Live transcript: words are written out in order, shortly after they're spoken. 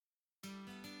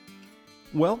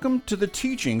Welcome to the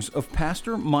teachings of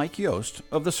Pastor Mike Yost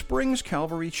of the Springs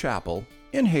Calvary Chapel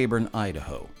in Heyburn,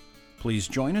 Idaho. Please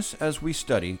join us as we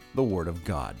study the Word of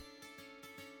God.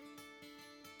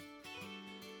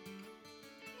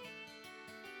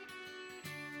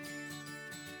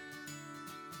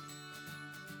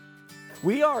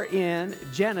 We are in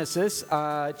Genesis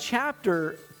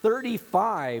chapter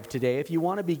 35 today, if you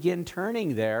want to begin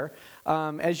turning there.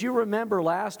 As you remember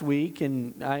last week,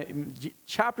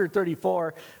 chapter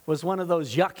 34 was one of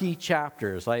those yucky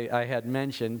chapters I had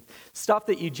mentioned. Stuff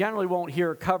that you generally won't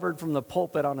hear covered from the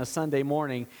pulpit on a Sunday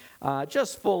morning,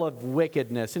 just full of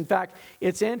wickedness. In fact,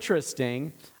 it's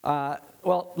interesting.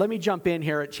 Well, let me jump in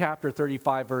here at chapter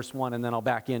 35, verse 1, and then I'll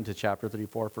back into chapter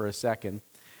 34 for a second.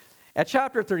 At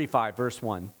chapter 35, verse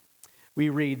 1, we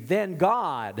read, "Then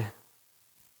God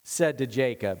said to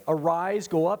Jacob, 'Arise,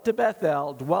 go up to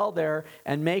Bethel, dwell there,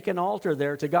 and make an altar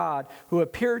there to God, who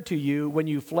appeared to you when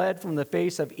you fled from the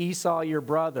face of Esau your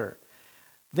brother.'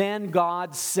 Then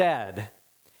God said."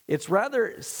 It's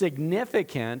rather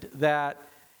significant that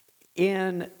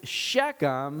in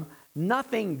Shechem,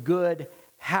 nothing good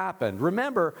happened.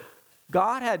 Remember,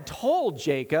 God had told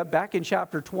Jacob back in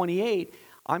chapter 28,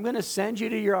 "I'm going to send you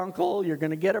to your uncle, you're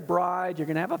going to get a bride, you're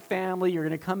going to have a family, you're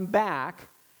going to come back."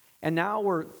 And now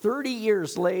we're 30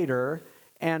 years later,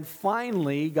 and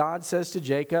finally God says to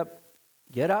Jacob,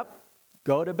 "Get up,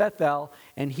 go to Bethel,"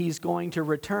 and he's going to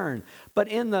return. But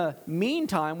in the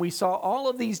meantime, we saw all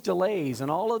of these delays and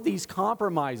all of these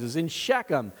compromises in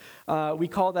Shechem. We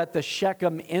call that the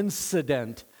Shechem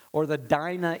incident, or the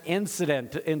Dinah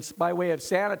incident, by way of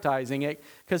sanitizing it,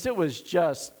 because it was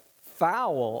just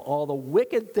foul, all the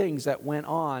wicked things that went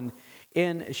on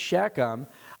in Shechem.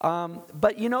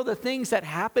 But you know, the things that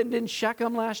happened in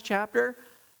Shechem last chapter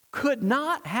could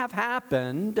not have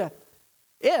happened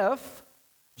if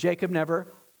Jacob never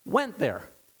went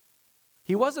there.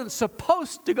 He wasn't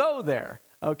supposed to go there,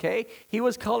 okay? He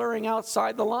was coloring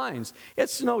outside the lines.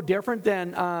 It's no different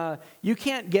than you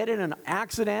can't get in an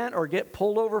accident or get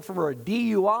pulled over for a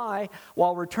DUI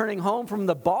while returning home from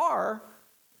the bar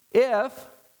if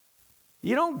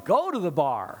you don't go to the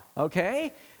bar,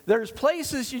 okay? There's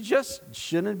places you just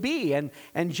shouldn't be. And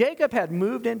Jacob had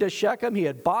moved into Shechem. He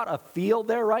had bought a field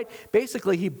there, right?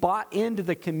 Basically, he bought into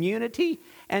the community.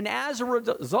 And as a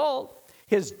result,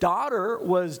 his daughter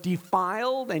was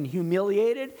defiled and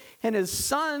humiliated. And his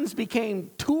sons became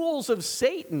tools of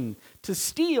Satan to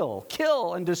steal,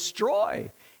 kill, and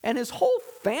destroy. And his whole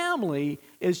family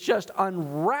is just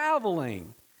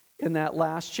unraveling in that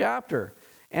last chapter.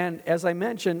 And as I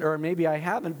mentioned, or maybe I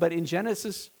haven't, but in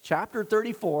Genesis chapter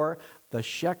 34, the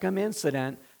Shechem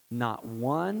incident, not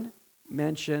one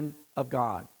mention of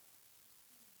God.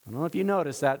 I don't know if you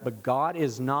noticed that, but God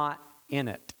is not in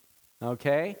it.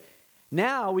 Okay?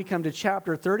 Now we come to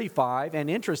chapter 35, and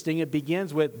interesting, it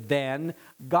begins with "then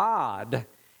God."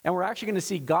 And we're actually going to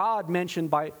see God mentioned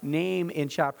by name in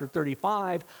chapter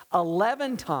 35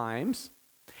 11 times.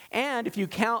 And if you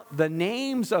count the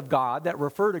names of God that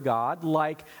refer to God,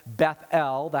 like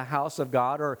Bethel, the house of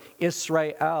God, or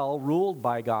Israel, ruled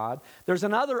by God, there's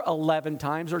another 11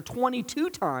 times or 22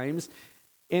 times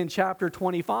in chapter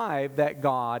 25 that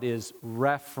God is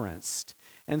referenced.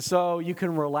 And so you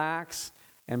can relax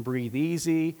and breathe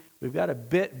easy. We've got a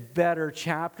bit better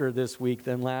chapter this week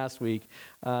than last week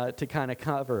to kind of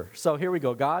cover. So here we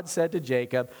go. God said to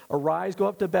Jacob, "Arise, go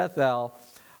up to Bethel,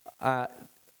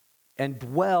 and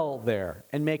dwell there,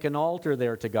 and make an altar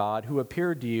there to God, who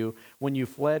appeared to you when you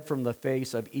fled from the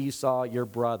face of Esau your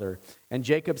brother." And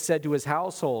Jacob said to his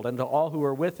household and to all who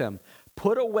were with him,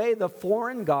 "Put away the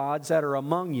foreign gods that are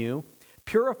among you,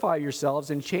 purify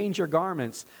yourselves and change your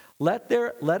garments. Let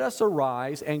us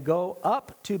arise and go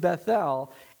up to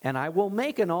Bethel, and I will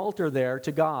make an altar there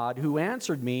to God, who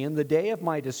answered me in the day of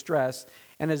my distress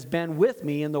and has been with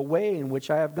me in the way in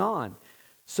which I have gone."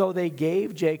 So they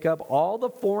gave Jacob all the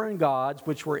foreign gods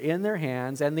which were in their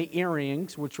hands and the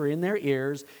earrings which were in their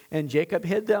ears, and Jacob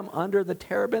hid them under the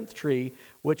terebinth tree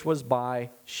which was by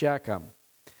Shechem.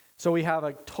 So we have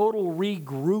a total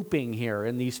regrouping here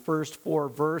in these first 4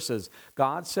 verses.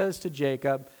 God says to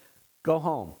Jacob, "Go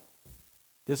home.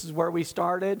 This is where we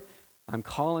started. I'm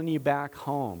calling you back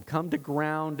home. Come to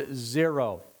ground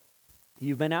zero.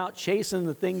 You've been out chasing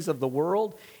the things of the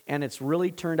world, and it's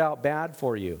really turned out bad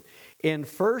for you." In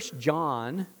 1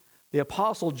 John, the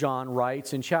Apostle John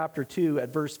writes in chapter 2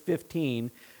 at verse 15,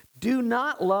 "Do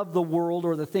not love the world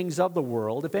or the things of the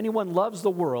world. If anyone loves the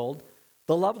world,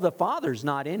 the love of the Father is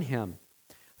not in him.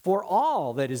 For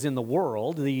all that is in the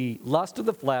world, the lust of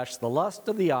the flesh, the lust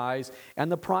of the eyes,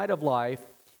 and the pride of life,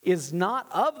 is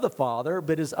not of the Father,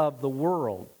 but is of the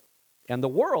world. and the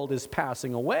world is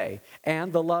passing away,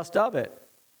 and the lust of it.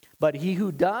 But he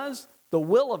who does the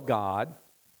will of God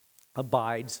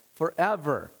abides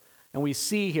forever. And we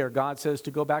see here, God says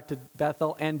to go back to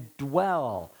Bethel and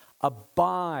dwell,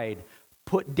 abide,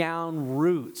 put down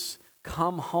roots,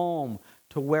 come home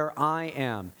to where I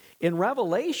am. In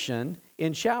Revelation,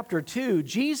 in chapter 2,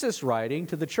 Jesus writing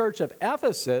to the church of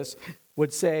Ephesus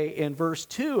would say in verse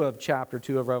 2 of chapter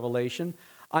 2 of Revelation,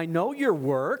 I know your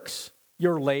works,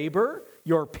 your labor,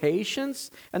 your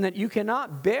patience, and that you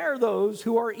cannot bear those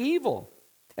who are evil.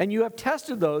 And you have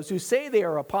tested those who say they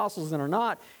are apostles and are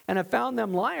not, and have found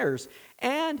them liars.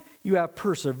 And you have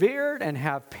persevered and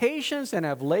have patience and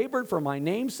have labored for my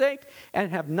name's sake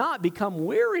and have not become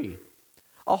weary.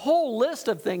 A whole list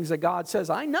of things that God says,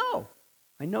 I know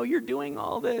you're doing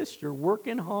all this. You're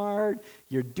working hard.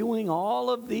 You're doing all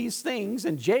of these things.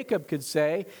 And Jacob could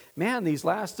say, man, these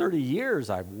last 30 years,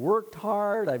 I've worked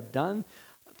hard. I've done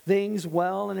things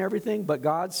well and everything. But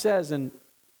God says in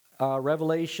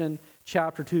Revelation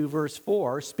chapter 2, verse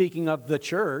 4, speaking of the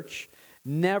church,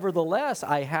 nevertheless,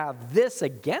 I have this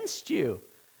against you,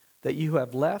 that you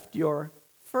have left your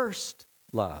first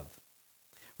love.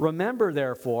 Remember,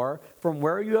 therefore, from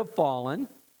where you have fallen,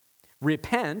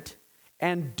 repent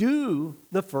and do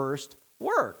the first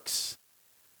works.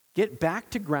 Get back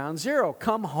to ground zero.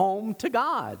 Come home to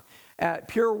God. At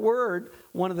Pure Word,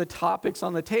 one of the topics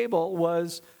on the table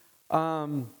was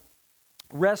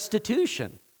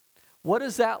restitution. What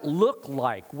does that look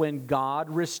like when God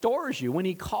restores you, when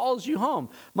he calls you home?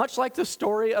 Much like the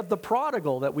story of the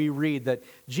prodigal that we read, that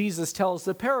Jesus tells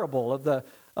the parable of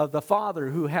the father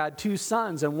who had two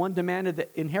sons, and one demanded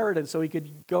the inheritance so he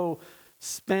could go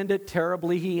spend it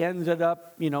terribly. He ended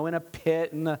up, in a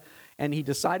pit, and he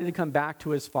decided to come back to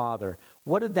his father.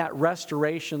 What did that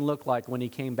restoration look like when he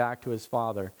came back to his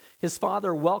father? His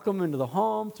father welcomed him into the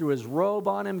home, threw his robe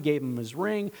on him, gave him his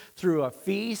ring, threw a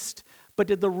feast. But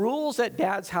did the rules at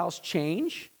Dad's house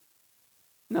change?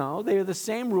 No, they are the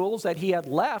same rules that he had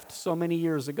left so many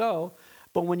years ago.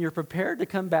 But when you're prepared to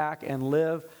come back and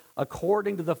live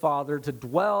according to the Father, to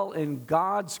dwell in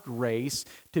God's grace,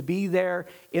 to be there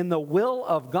in the will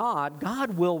of God,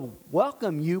 God will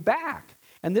welcome you back.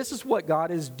 And this is what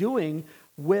God is doing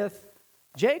with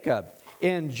Jacob.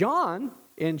 In John,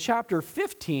 in chapter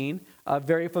 15, a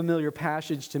very familiar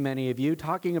passage to many of you,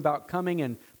 talking about coming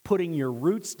and putting your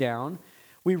roots down,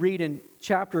 we read in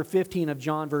chapter 15 of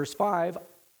John, verse 5,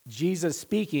 Jesus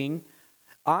speaking,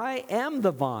 I am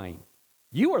the vine,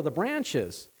 you are the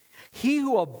branches. He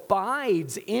who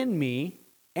abides in me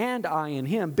and I in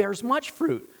him bears much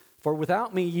fruit, for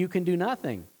without me you can do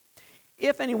nothing.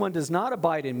 If anyone does not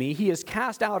abide in me, he is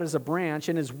cast out as a branch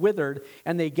and is withered,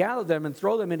 and they gather them and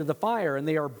throw them into the fire, and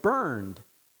they are burned.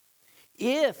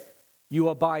 If you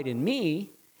abide in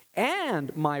me,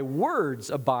 and my words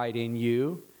abide in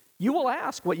you, you will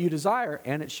ask what you desire,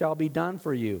 and it shall be done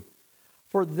for you.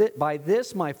 For by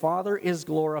this my Father is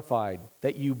glorified,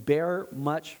 that you bear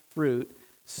much fruit,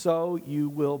 so you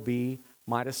will be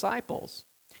my disciples.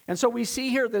 And so we see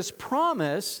here this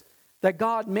promise that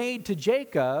God made to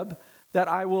Jacob, that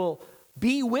I will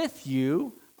be with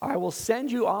you, I will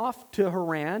send you off to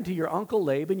Haran, to your uncle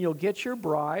Laban, you'll get your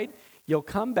bride, you'll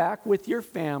come back with your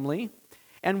family.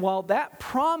 And while that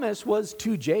promise was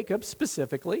to Jacob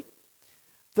specifically,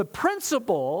 the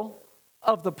principle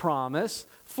of the promise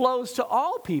flows to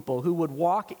all people who would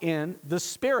walk in the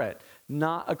Spirit,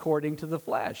 not according to the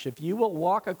flesh. If you will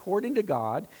walk according to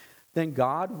God, then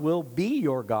God will be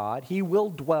your God. He will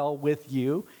dwell with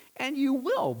you, and you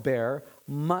will bear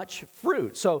much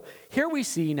fruit. So here we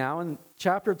see now in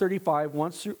chapter 35,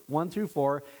 1 through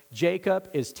 4, Jacob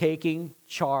is taking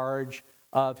charge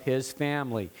of his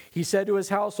family. He said to his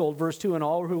household, verse 2, and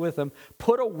all who were with him,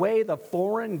 put away the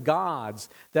foreign gods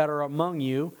that are among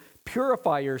you,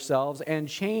 purify yourselves and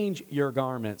change your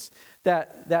garments.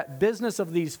 That business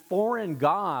of these foreign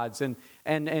gods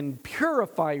and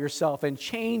purify yourself and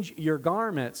change your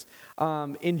garments.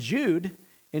 In Jude,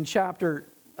 in chapter,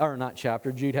 or not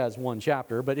chapter, Jude has one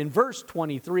chapter, but in verse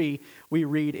 23, we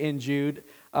read in Jude,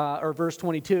 or verse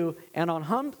 22, and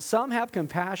on some have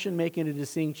compassion, making a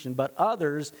distinction, but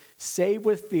others save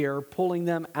with fear, pulling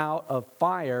them out of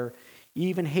fire,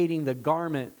 even hating the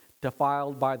garment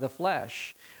defiled by the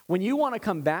flesh. When you want to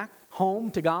come back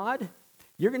home to God,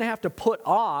 you're going to have to put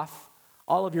off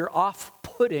all of your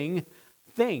off-putting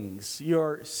things,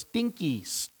 your stinky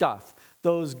stuff,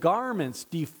 those garments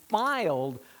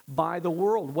defiled by the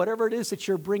world, whatever it is that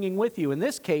you're bringing with you. In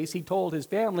this case, he told his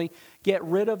family, get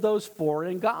rid of those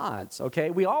foreign gods, okay?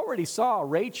 We already saw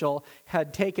Rachel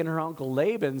had taken her uncle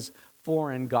Laban's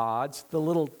foreign gods, the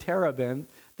little terebinth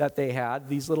that they had,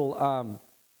 these little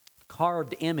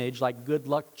carved image like good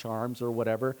luck charms or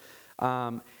whatever.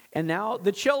 And now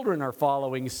the children are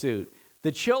following suit.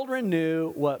 The children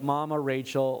knew what Mama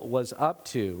Rachel was up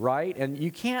to, right? And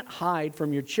you can't hide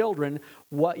from your children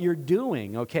what you're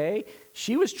doing, okay?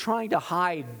 She was trying to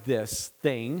hide this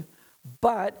thing,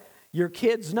 but your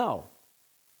kids know.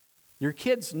 Your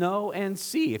kids know and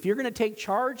see. If you're going to take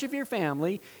charge of your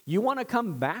family, you want to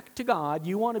come back to God,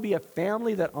 you want to be a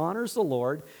family that honors the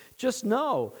Lord, just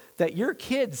know that your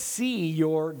kids see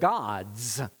your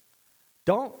gods.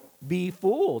 Don't be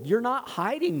fooled. You're not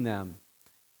hiding them.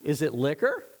 Is it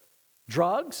liquor,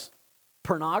 drugs,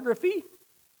 pornography,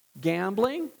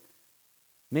 gambling?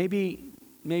 Maybe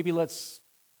let's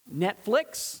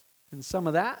Netflix and some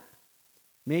of that.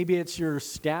 Maybe it's your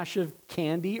stash of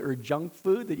candy or junk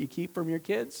food that you keep from your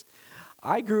kids.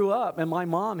 I grew up and my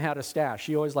mom had a stash.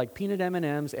 She always liked peanut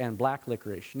M&Ms and black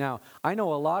licorice. Now, I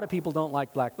know a lot of people don't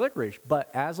like black licorice,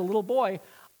 but as a little boy,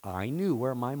 I knew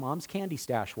where my mom's candy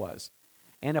stash was.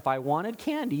 And if I wanted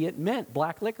candy, it meant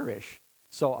black licorice.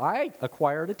 So I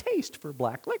acquired a taste for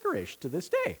black licorice to this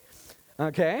day.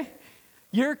 Okay?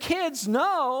 Your kids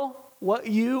know what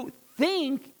you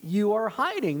think you are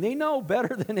hiding. They know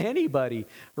better than anybody,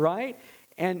 right?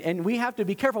 And we have to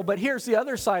be careful. But here's the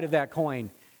other side of that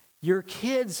coin. Your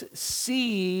kids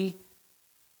see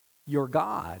your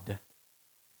God.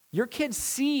 Your kids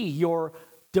see your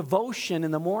devotion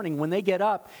in the morning when they get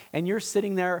up and you're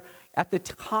sitting there at the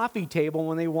coffee table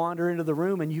when they wander into the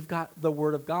room and you've got the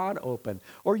Word of God open.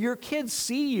 Or your kids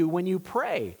see you when you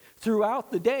pray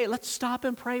throughout the day. Let's stop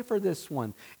and pray for this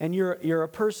one. And you're a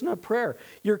person of prayer.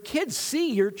 Your kids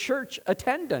see your church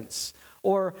attendance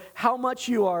or how much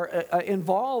you are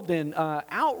involved in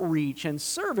outreach and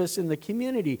service in the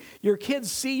community. Your kids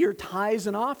see your tithes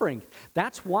and offerings.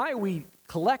 That's why we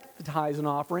collect the tithes and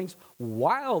offerings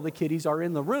while the kiddies are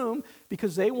in the room,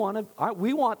 because we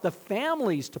want the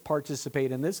families to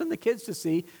participate in this and the kids to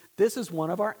see this is one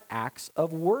of our acts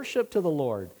of worship to the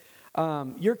Lord.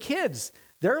 Your kids,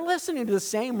 they're listening to the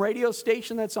same radio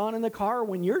station that's on in the car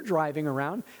when you're driving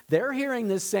around. They're hearing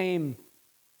the same,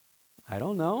 I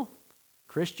don't know,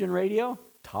 Christian radio,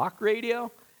 talk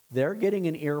radio. They're getting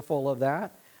an earful of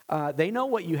that. They know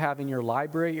what you have in your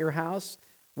library at your house,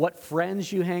 what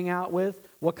friends you hang out with,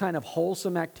 what kind of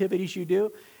wholesome activities you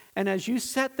do. And as you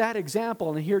set that example,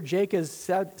 and here Jake is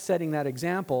setting that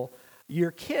example,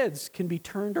 your kids can be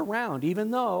turned around.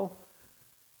 Even though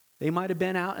they might have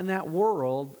been out in that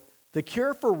world, the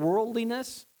cure for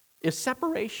worldliness is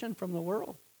separation from the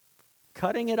world,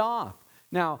 cutting it off.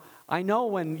 Now, I know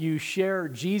when you share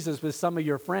Jesus with some of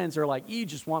your friends, they're like, you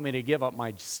just want me to give up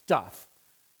my stuff.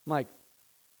 I'm like,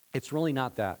 it's really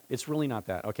not that. It's really not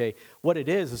that, okay? What it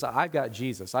is I've got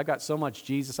Jesus. I've got so much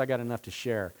Jesus, I got enough to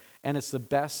share. And it's the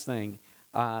best thing.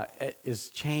 It has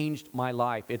changed my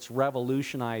life. It's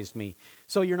revolutionized me.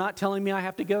 So you're not telling me I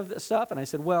have to give this stuff? And I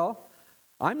said, well,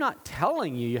 I'm not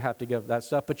telling you have to give that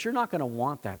stuff, but you're not going to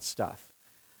want that stuff.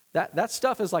 That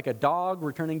stuff is like a dog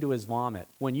returning to his vomit.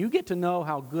 When you get to know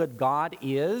how good God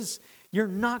is, you're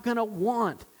not going to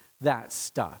want that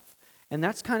stuff. And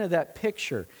that's kind of that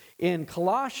picture. In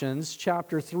Colossians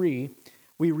chapter 3,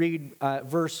 we read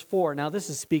verse 4. Now, this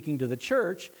is speaking to the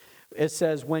church. It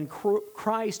says, when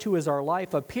Christ, who is our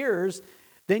life, appears,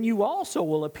 then you also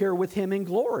will appear with him in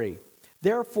glory.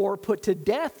 Therefore, put to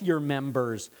death your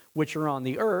members which are on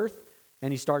the earth.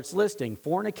 And he starts listing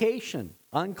fornication,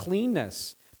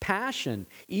 uncleanness, passion,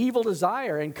 evil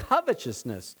desire, and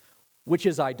covetousness, which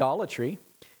is idolatry.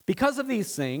 Because of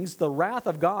these things, the wrath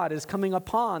of God is coming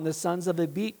upon the sons of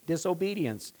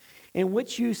disobedience, in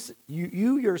which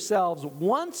you yourselves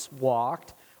once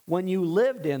walked when you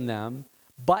lived in them,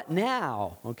 but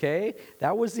now, okay,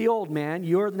 that was the old man,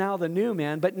 you're now the new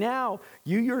man, but now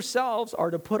you yourselves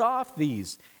are to put off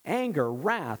these: anger,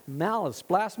 wrath, malice,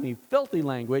 blasphemy, filthy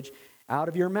language out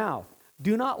of your mouth.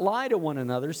 Do not lie to one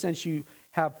another, since you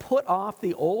have put off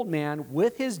the old man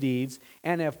with his deeds,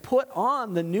 and have put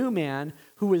on the new man,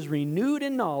 who is renewed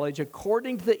in knowledge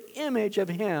according to the image of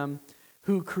him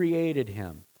who created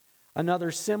him.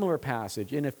 Another similar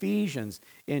passage in Ephesians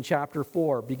in chapter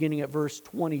 4, beginning at verse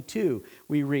 22,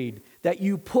 we read, that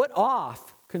you put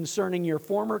off concerning your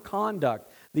former conduct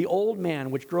the old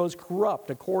man which grows corrupt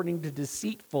according to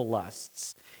deceitful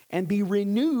lusts, and be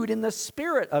renewed in the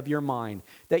spirit of your mind,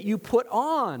 that you put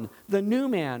on the new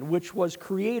man which was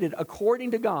created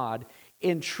according to God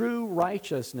in true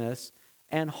righteousness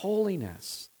and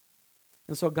holiness.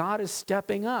 And so God is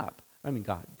stepping up.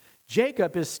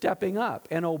 Jacob is stepping up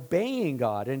and obeying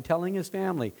God and telling his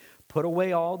family, put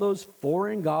away all those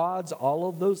foreign gods, all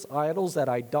of those idols, that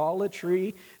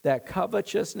idolatry, that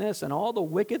covetousness, and all the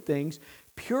wicked things.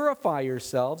 Purify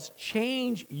yourselves,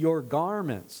 change your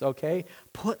garments, okay?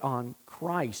 Put on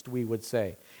Christ, we would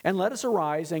say. And let us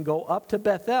arise and go up to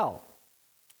Bethel.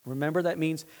 Remember, that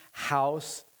means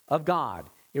house of God.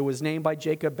 It was named by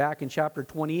Jacob back in chapter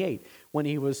 28 when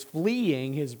he was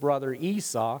fleeing his brother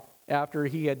Esau after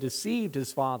he had deceived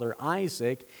his father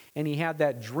Isaac, and he had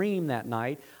that dream that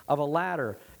night of a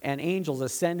ladder and angels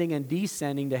ascending and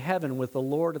descending to heaven with the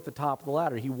Lord at the top of the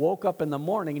ladder. He woke up in the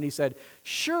morning and he said,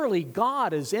 surely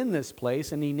God is in this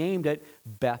place, and he named it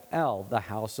Bethel, the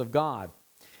house of God.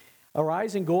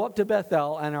 Arise and go up to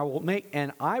Bethel, and I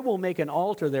will make an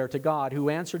altar there to God, who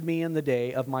answered me in the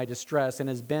day of my distress and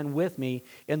has been with me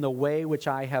in the way which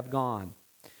I have gone.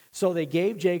 So they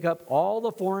gave Jacob all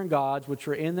the foreign gods which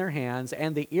were in their hands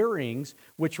and the earrings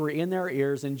which were in their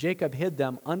ears, and Jacob hid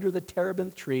them under the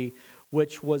terebinth tree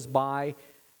which was by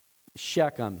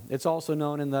Shechem. It's also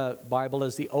known in the Bible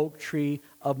as the oak tree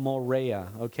of Moriah,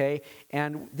 okay?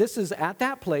 And this is at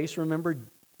that place, remember,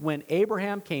 when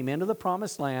Abraham came into the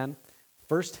promised land,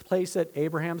 first place that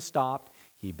Abraham stopped,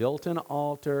 he built an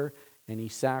altar and he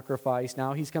sacrificed.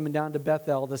 Now he's coming down to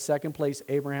Bethel, the second place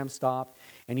Abraham stopped,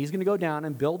 and he's going to go down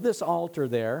and build this altar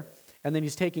there, and then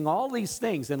he's taking all these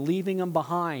things and leaving them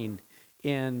behind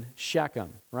in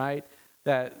Shechem, right?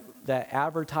 That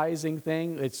advertising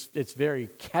thing, it's very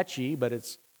catchy, but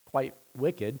it's quite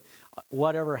wicked.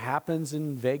 Whatever happens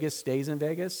in Vegas stays in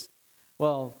Vegas.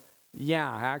 Well, yeah,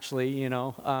 actually,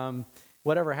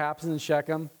 whatever happens in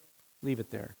Shechem, leave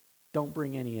it there. Don't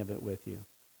bring any of it with you.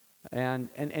 And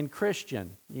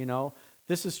Christian,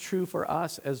 this is true for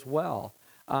us as well.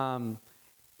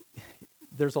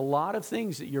 There's a lot of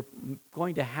things that you're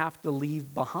going to have to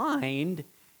leave behind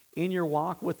in your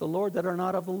walk with the Lord that are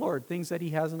not of the Lord, things that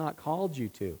he has not called you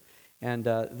to. And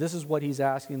this is what he's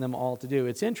asking them all to do.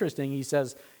 It's interesting. He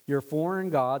says, your foreign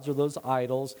gods are those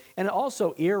idols, and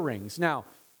also earrings. Now,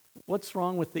 what's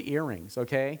wrong with the earrings,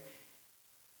 okay?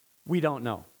 We don't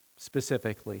know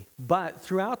specifically. But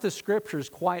throughout the scriptures,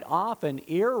 quite often,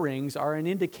 earrings are an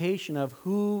indication of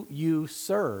who you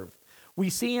serve. We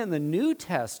see in the New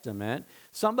Testament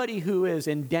somebody who is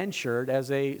indentured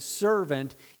as a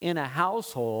servant in a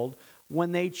household,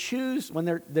 when they choose, when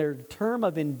their term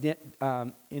of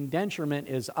indenturement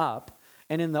is up,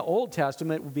 and in the Old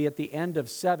Testament would be at the end of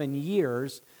 7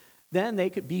 years, then they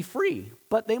could be free.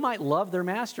 But they might love their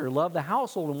master, love the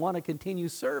household, and want to continue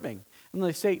serving. And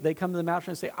they come to the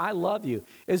master and say, I love you.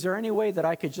 Is there any way that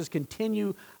I could just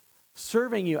continue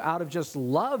serving you out of just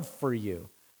love for you?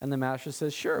 And the master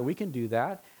says, sure, we can do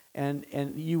that. And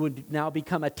you would now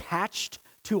become attached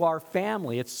to our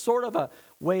family. It's sort of a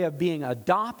way of being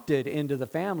adopted into the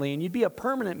family, and you'd be a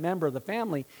permanent member of the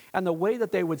family. And the way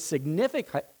that they would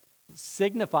signify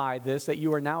this, that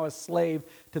you are now a slave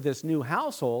to this new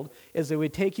household, is they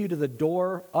would take you to the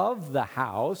door of the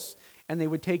house, and they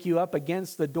would take you up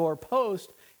against the door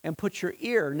post and put your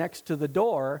ear next to the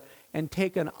door and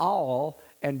take an awl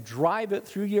and drive it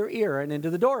through your ear and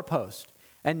into the doorpost.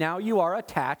 And now you are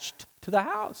attached to the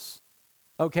house,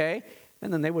 okay?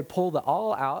 And then they would pull the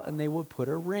awl out and they would put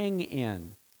a ring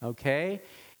in, okay?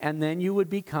 And then you would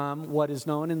become what is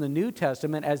known in the New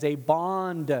Testament as a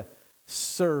bond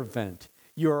servant.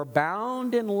 You're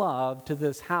bound in love to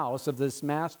this house of this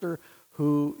master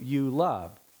who you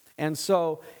love. And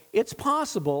so it's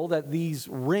possible that these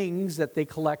rings that they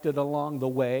collected along the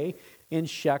way in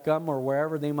Shechem or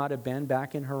wherever they might have been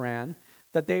back in Haran,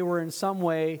 that they were in some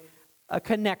way a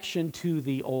connection to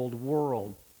the old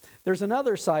world. There's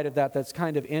another side of that that's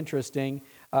kind of interesting.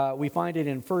 We find it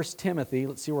in 1 Timothy.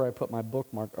 Let's see where I put my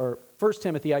bookmark. Or 1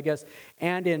 Timothy, I guess,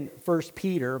 and in 1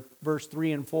 Peter, verse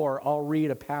 3 and 4. I'll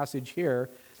read a passage here.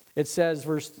 It says,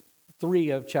 verse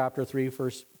 3 of chapter 3,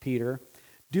 1 Peter,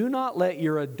 do not let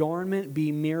your adornment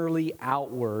be merely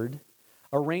outward,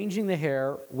 arranging the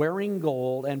hair, wearing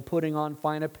gold, and putting on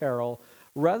fine apparel.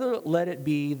 Rather, let it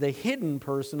be the hidden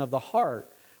person of the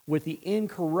heart, with the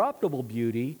incorruptible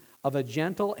beauty of a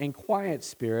gentle and quiet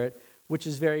spirit, which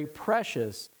is very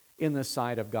precious in the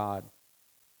sight of God.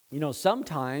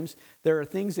 Sometimes there are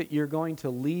things that you're going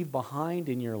to leave behind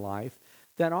in your life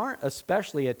that aren't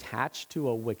especially attached to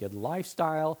a wicked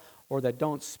lifestyle or that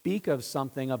don't speak of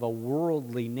something of a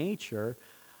worldly nature,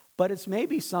 but it's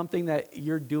maybe something that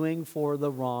you're doing for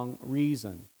the wrong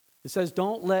reason. It says,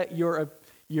 don't let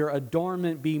your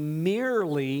adornment be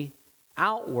merely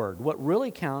outward. What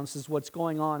really counts is what's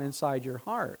going on inside your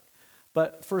heart.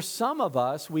 But for some of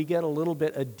us, we get a little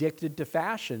bit addicted to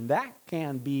fashion. That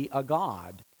can be a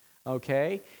god,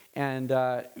 okay? And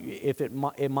if it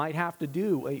might have to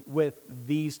do with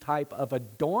these type of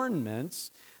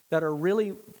adornments that are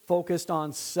really focused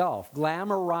on self,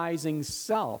 glamorizing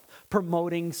self,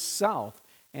 promoting self.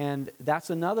 And that's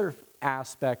another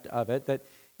aspect of it that,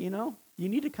 you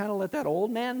need to kind of let that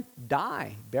old man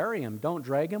die. Bury him. Don't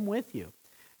drag him with you.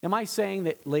 Am I saying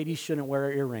that ladies shouldn't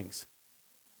wear earrings?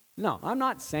 No, I'm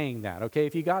not saying that, okay?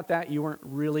 If you got that, you weren't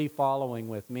really following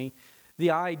with me.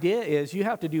 The idea is you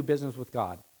have to do business with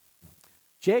God.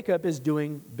 Jacob is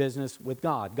doing business with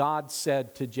God. God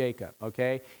said to Jacob,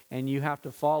 okay? And you have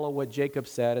to follow what Jacob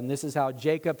said. And this is how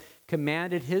Jacob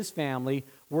commanded his family.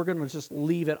 We're going to just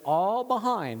leave it all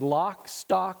behind, lock,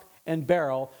 stock, and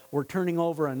barrel. We're turning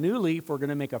over a new leaf. We're going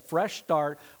to make a fresh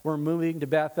start. We're moving to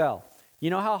Bethel.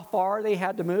 You know how far they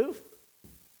had to move?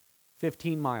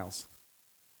 15 miles.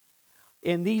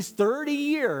 In these 30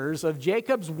 years of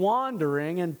Jacob's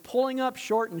wandering and pulling up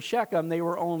short in Shechem, they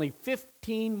were only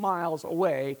 15 miles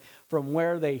away from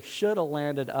where they should have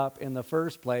landed up in the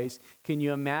first place. Can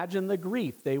you imagine the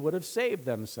grief they would have saved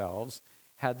themselves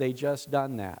had they just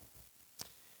done that?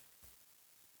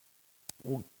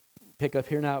 We'll pick up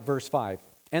here now at verse 5.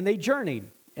 And they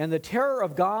journeyed, and the terror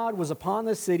of God was upon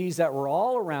the cities that were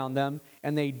all around them,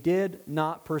 and they did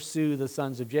not pursue the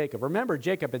sons of Jacob. Remember,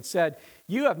 Jacob had said,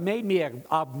 you have made me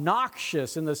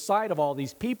obnoxious in the sight of all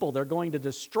these people. They're going to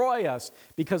destroy us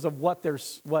because of what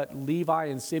Levi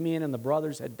and Simeon and the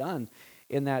brothers had done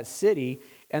in that city.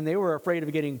 And they were afraid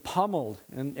of getting pummeled.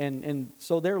 And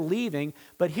so they're leaving.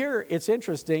 But here it's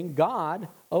interesting. God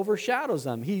overshadows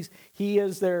them. He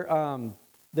is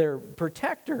their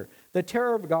protector. The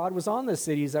terror of God was on the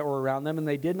cities that were around them, and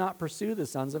they did not pursue the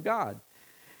sons of God.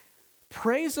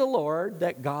 Praise the Lord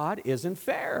that God isn't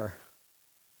fair.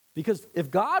 Because if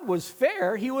God was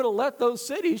fair, he would have let those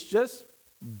cities just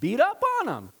beat up on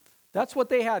them. That's what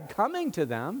they had coming to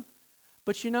them.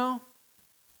 But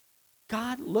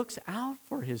God looks out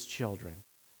for his children.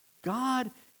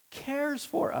 God cares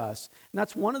for us. And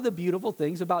that's one of the beautiful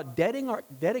things about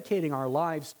dedicating our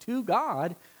lives to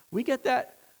God. We get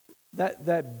that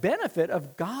benefit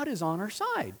of God is on our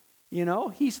side.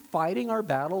 He's fighting our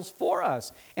battles for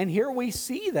us. And here we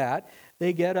see that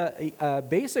they get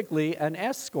basically an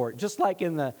escort. Just like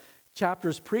in the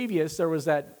chapters previous, there was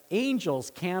that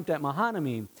angels camped at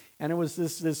Mahanaim. And it was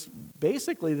this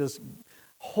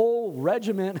whole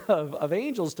regiment of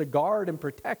angels to guard and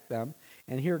protect them.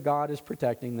 And here God is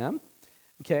protecting them.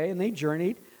 Okay, and they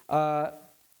journeyed.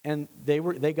 And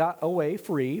they got away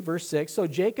free. Verse 6, so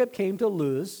Jacob came to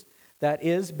Luz, that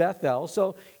is Bethel.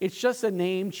 So it's just a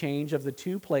name change of the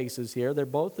two places here. They're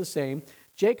both the same.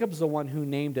 Jacob's the one who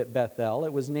named it Bethel.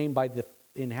 It was named by the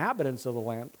inhabitants of the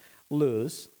land,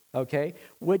 Luz, okay,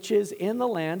 which is in the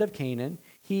land of Canaan,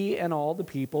 he and all the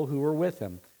people who were with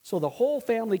him. So the whole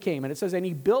family came, and it says, and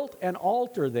he built an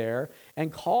altar there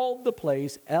and called the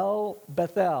place El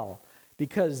Bethel,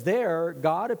 because there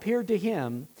God appeared to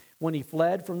him when he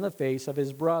fled from the face of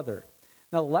his brother.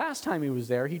 Now, the last time he was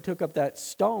there, he took up that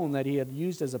stone that he had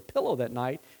used as a pillow that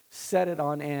night, set it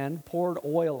on end, poured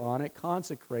oil on it,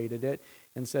 consecrated it,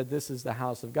 and said, this is the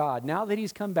house of God. Now that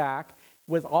he's come back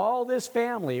with all this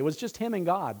family, it was just him and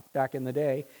God back in the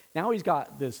day. Now he's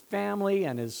got this family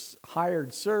and his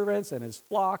hired servants and his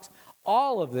flocks.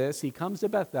 All of this, he comes to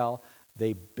Bethel.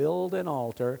 They build an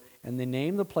altar, and they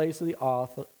name the place of the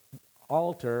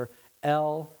altar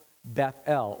El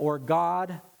Bethel, or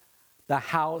God, the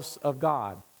house of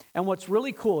God. And what's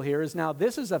really cool here is now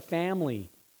this is a family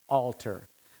altar.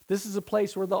 This is a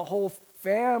place where the whole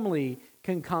family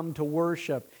can come to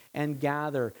worship and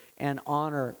gather and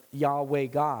honor Yahweh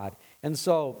God. And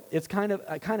so it's kind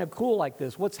of cool like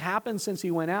this. What's happened since he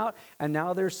went out and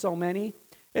now there's so many?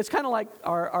 It's kind of like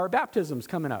our baptisms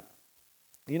coming up.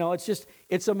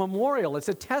 It's a memorial. It's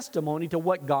a testimony to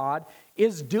what God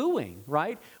is doing,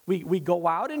 right? We go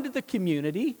out into the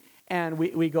community and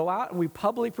we go out and we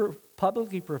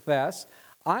publicly profess,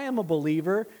 I am a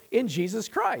believer in Jesus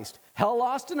Christ. Hell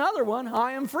lost another one,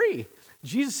 I am free.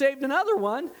 Jesus saved another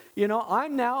one,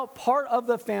 I'm now part of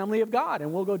the family of God.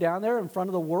 And we'll go down there in front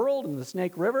of the world in the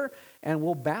Snake River and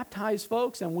we'll baptize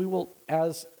folks, and we will,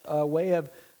 as a way of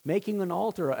making an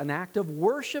altar, an act of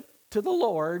worship to the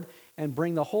Lord, and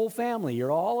bring the whole family. You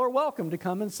all are welcome to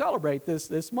come and celebrate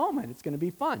this moment. It's going to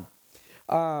be fun.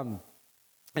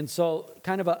 And so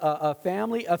kind of a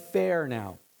family affair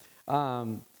now.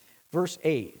 Verse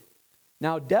 8.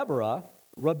 Now Deborah,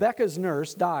 Rebekah's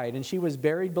nurse, died, and she was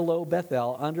buried below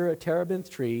Bethel under a terebinth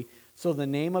tree, so the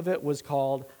name of it was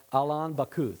called Allon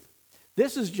Bakuth.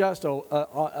 This is just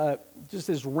just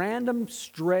this random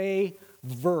stray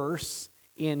verse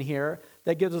in here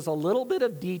that gives us a little bit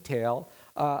of detail.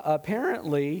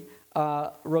 Apparently,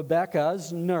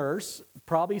 Rebekah's nurse,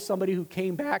 probably somebody who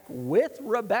came back with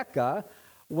Rebekah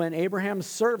when Abraham's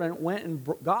servant went and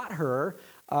got her,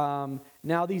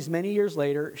 Now, these many years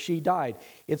later, she died.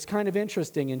 It's kind of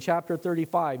interesting in chapter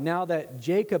 35. Now that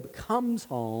Jacob comes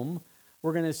home,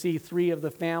 we're going to see 3 of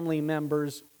the family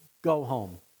members go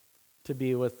home to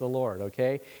be with the Lord,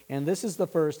 okay? And this is the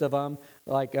first of them,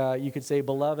 like you could say,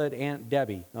 beloved Aunt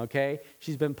Debbie, okay?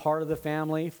 She's been part of the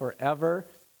family forever,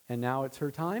 and now it's her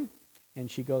time,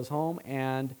 and she goes home,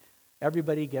 and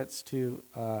everybody gets to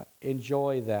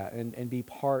enjoy that and be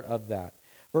part of that.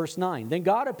 Verse 9, then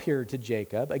God appeared to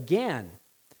Jacob again.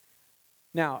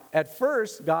 Now, at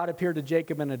first, God appeared to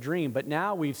Jacob in a dream, but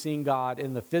now we've seen God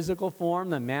in the physical form,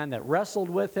 the man that wrestled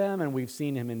with him, and we've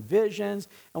seen him in visions,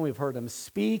 and we've heard him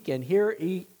speak, and here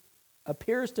he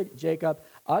appears to Jacob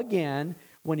again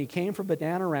when he came from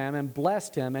Padan Aram and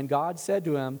blessed him, and God said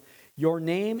to him, your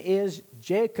name is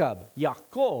Jacob,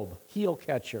 Yaakov, heel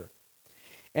catcher,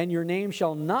 and your name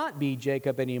shall not be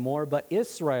Jacob anymore, but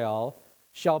Israel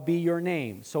shall be your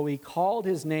name. So he called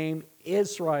his name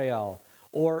Israel,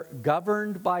 or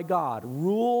governed by God,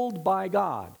 ruled by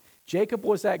God. Jacob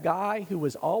was that guy who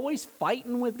was always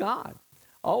fighting with God,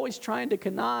 always trying to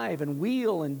connive and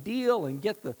wheel and deal and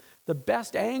get the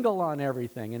best angle on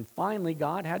everything. And finally,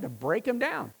 God had to break him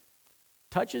down,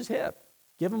 touch his hip,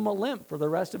 give him a limp for the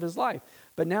rest of his life.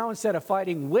 But now instead of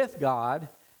fighting with God,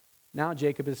 now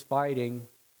Jacob is fighting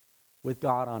with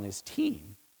God on his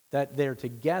team, that they're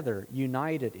together,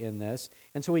 united in this.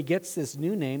 And so he gets this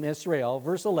new name, Israel.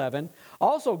 Verse 11,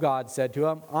 also God said to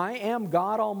him, I am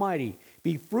God Almighty.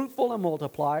 Be fruitful and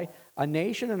multiply. A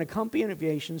nation and a company of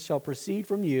nations shall proceed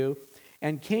from you,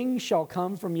 and kings shall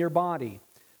come from your body.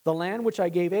 The land which I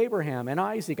gave Abraham and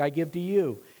Isaac I give to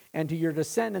you, and to your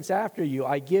descendants after you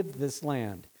I give this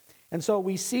land. And so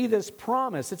we see this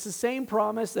promise. It's the same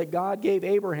promise that God gave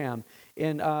Abraham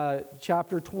in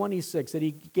chapter 26, that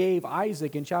he gave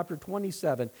Isaac in chapter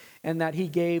 27, and that he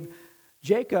gave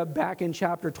Jacob back in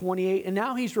chapter 28. And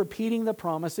now he's repeating the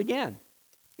promise again.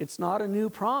 It's not a new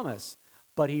promise,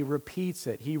 but he repeats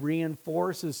it. He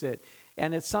reinforces it.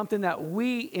 And it's something that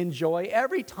we enjoy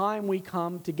every time we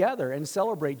come together and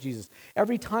celebrate Jesus.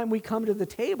 Every time we come to the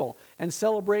table and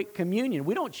celebrate communion.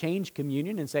 We don't change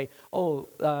communion and say,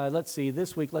 let's see,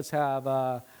 this week let's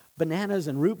have bananas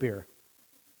and root beer.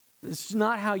 This is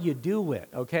not how you do it,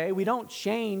 okay? We don't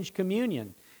change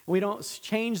communion. We don't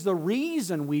change the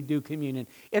reason we do communion.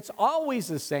 It's always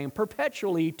the same,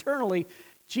 perpetually, eternally.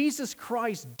 Jesus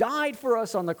Christ died for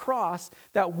us on the cross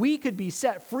that we could be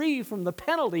set free from the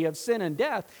penalty of sin and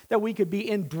death, that we could be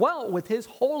indwelt with His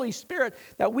Holy Spirit,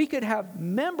 that we could have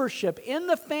membership in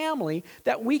the family,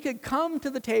 that we could come to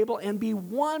the table and be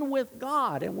one with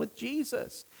God and with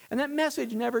Jesus. And that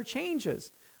message never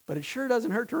changes, but it sure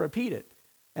doesn't hurt to repeat it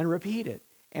and repeat it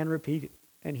and repeat it.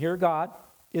 And here God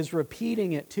is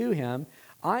repeating it to him.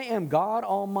 I am God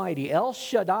Almighty. El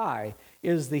Shaddai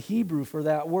is the Hebrew for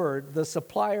that word, the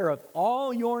supplier of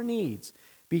all your needs.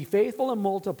 Be faithful and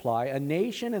multiply. A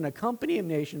nation and a company of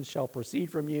nations shall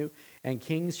proceed from you, and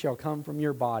kings shall come from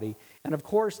your body. And of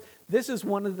course, this is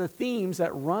one of the themes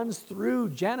that runs through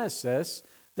Genesis,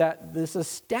 that this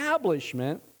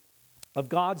establishment of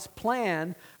God's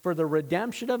plan for the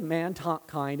redemption of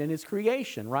mankind and his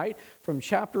creation, right? From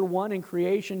chapter 1 in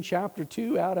creation, chapter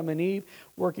 2, Adam and Eve,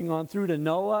 working on through to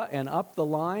Noah and up the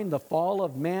line, the fall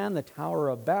of man, the Tower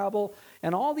of Babel,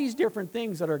 and all these different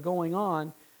things that are going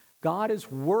on. God is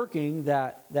working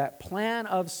that plan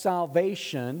of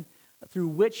salvation through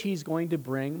which he's going to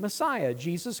bring Messiah,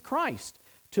 Jesus Christ,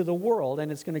 to the world. And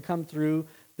it's going to come through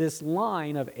this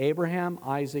line of Abraham,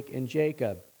 Isaac, and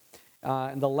Jacob.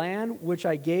 And the land which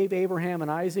I gave Abraham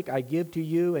and Isaac, I give to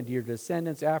you and to your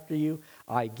descendants after you,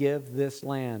 I give this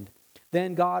land.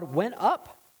 Then God went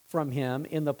up from him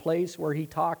in the place where he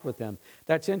talked with him.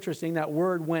 That's interesting. That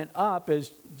word went up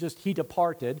is just he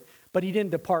departed, but he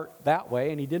didn't depart that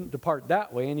way, and he didn't depart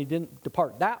that way, and he didn't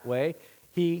depart that way.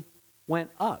 He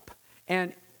went up.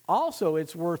 And also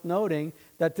it's worth noting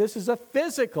that this is a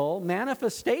physical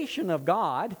manifestation of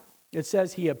God. It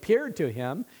says he appeared to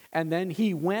him, and then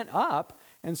he went up.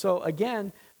 And so,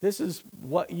 again, this is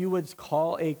what you would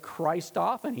call a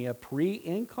Christophany, a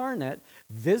pre-incarnate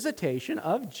visitation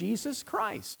of Jesus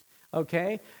Christ,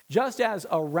 okay? Just as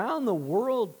around the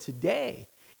world today,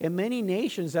 in many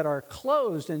nations that are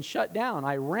closed and shut down,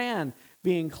 Iran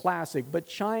being classic, but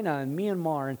China and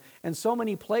Myanmar and so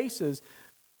many places,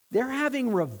 they're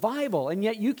having revival, and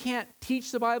yet you can't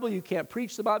teach the Bible, you can't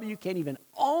preach the Bible, you can't even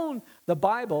own the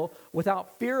Bible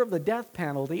without fear of the death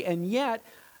penalty. And yet,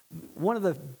 one of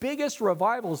the biggest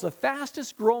revivals, the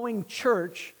fastest growing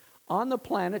church on the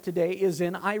planet today is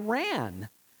in Iran,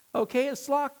 Okay, it's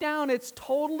locked down. It's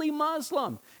totally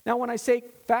Muslim. Now, when I say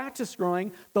fastest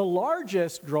growing, the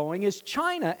largest growing is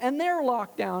China, and they're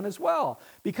locked down as well.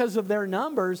 Because of their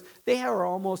numbers, they have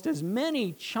almost as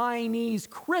many Chinese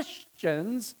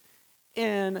Christians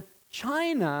in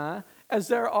China as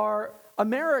there are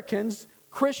Americans,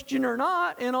 Christian or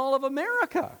not, in all of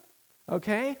America.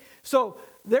 Okay? So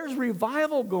there's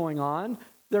revival going on.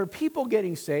 There are people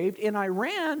getting saved. In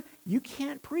Iran, you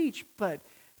can't preach, but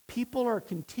people are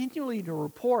continually to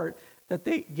report that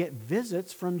they get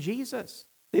visits from Jesus.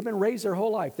 They've been raised their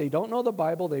whole life. They don't know the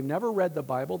Bible. They've never read the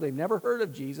Bible. They've never heard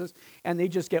of Jesus. And they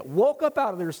just get woke up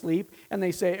out of their sleep and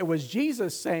they say, it was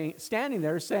Jesus standing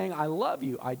there saying, I love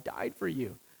you. I died for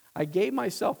you. I gave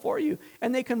myself for you.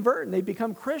 And they convert and they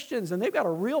become Christians. And they've got a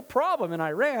real problem in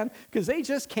Iran because they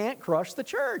just can't crush the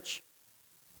church.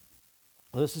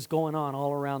 Well, this is going on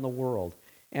all around the world.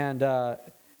 And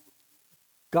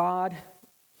God,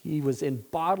 he was in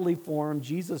bodily form.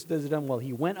 Jesus visited him. Well,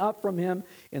 he went up from him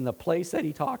in the place that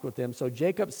he talked with him. So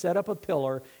Jacob set up a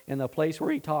pillar in the place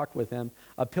where he talked with him,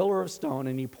 a pillar of stone,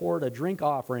 and he poured a drink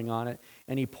offering on it,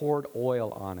 and he poured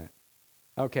oil on it.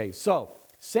 Okay, so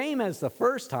same as the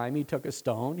first time, he took a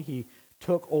stone, he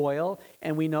took oil,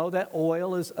 and we know that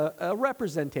oil is a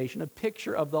representation, a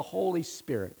picture of the Holy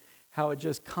Spirit, how it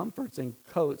just comforts and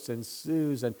coats and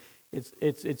soothes, and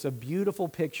it's a beautiful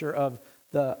picture of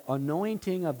the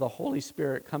anointing of the Holy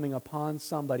Spirit coming upon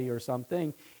somebody or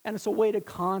something. And it's a way to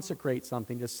consecrate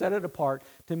something, to set it apart,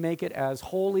 to make it as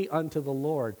holy unto the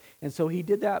Lord. And so he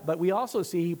did that. But we also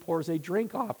see he pours a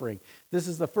drink offering. This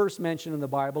is the first mention in the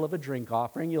Bible of a drink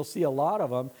offering. You'll see a lot of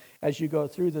them as you go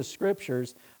through the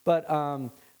scriptures. But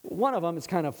one of them is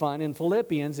kind of fun. In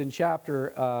Philippians, in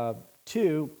chapter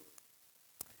 2,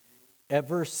 at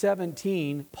verse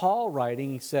 17, Paul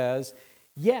writing, he says,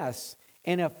 yes,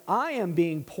 and if I am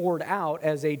being poured out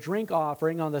as a drink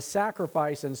offering on the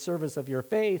sacrifice and service of your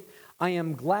faith, I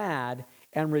am glad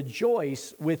and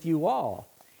rejoice with you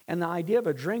all. And the idea of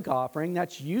a drink offering,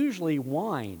 that's usually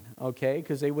wine, okay?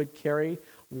 Because they would carry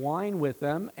wine with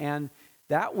them. And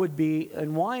that would be,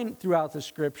 and wine throughout the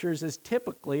scriptures is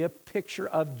typically a picture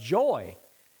of joy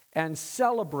and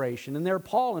celebration. And there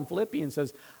Paul in Philippians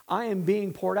says, I am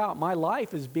being poured out. My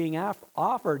life is being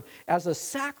offered as a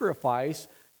sacrifice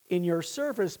in your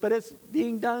service, but it's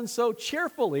being done so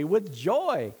cheerfully, with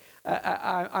joy.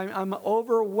 I'm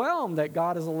overwhelmed that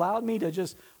God has allowed me to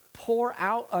just pour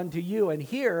out unto you. And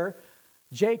here,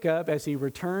 Jacob, as he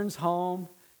returns home,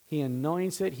 he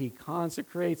anoints it, he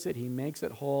consecrates it, he makes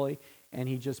it holy, and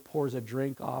he just pours a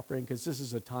drink offering, because this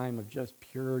is a time of just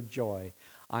pure joy.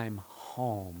 I'm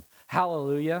home.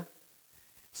 Hallelujah.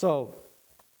 So,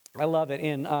 I love it.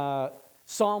 In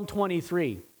Psalm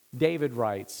 23, David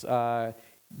writes,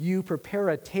 you prepare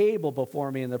a table before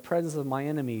me in the presence of my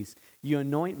enemies. You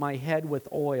anoint my head with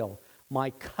oil.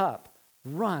 My cup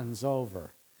runs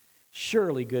over.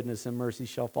 Surely goodness and mercy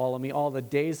shall follow me all the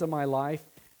days of my life,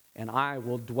 and I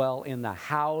will dwell in the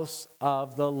house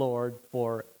of the Lord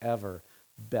forever.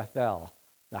 Bethel,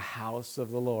 the house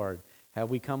of the Lord. Have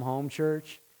we come home,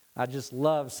 church? I just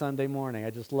love Sunday morning. I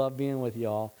just love being with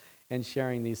y'all and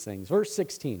sharing these things. Verse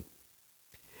 16.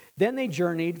 Then they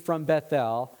journeyed from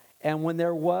Bethel, and when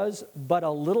there was but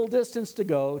a little distance to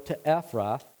go to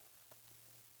Ephrath,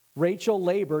 Rachel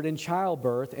labored in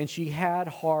childbirth, and she had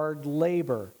hard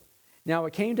labor. Now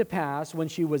it came to pass, when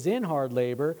she was in hard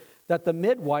labor, that the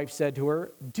midwife said to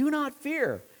her, do not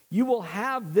fear, you will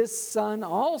have this son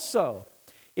also.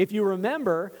 If you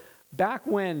remember, back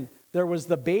when there was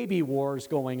the baby wars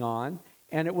going on,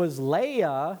 and it was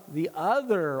Leah, the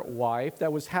other wife,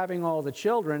 that was having all the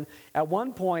children, at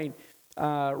one point,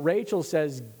 Rachel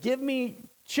says, give me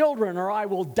children or I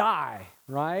will die,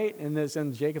 right?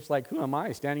 And Jacob's like, who am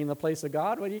I, standing in the place of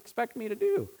God? What do you expect me to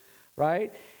do,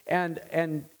 right?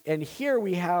 And here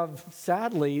we have,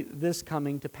 sadly, this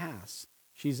coming to pass.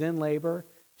 She's in labor.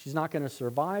 She's not going to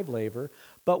survive labor.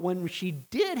 But when she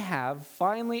did have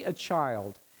finally a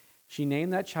child, she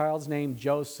named that child's name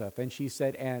Joseph, and she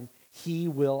said, and he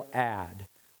will add,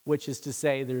 which is to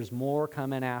say there's more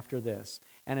coming after this.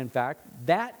 And in fact,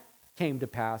 that came to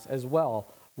pass as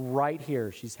well right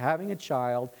here. She's having a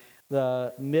child.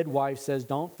 The midwife says,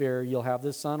 don't fear, you'll have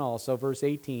this son also. Verse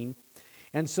 18.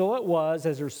 And so it was,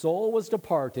 as her soul was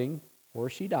departing, or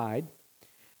she died,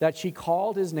 that she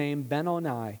called his name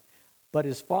Ben-Oni, but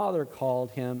his father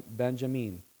called him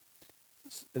Benjamin.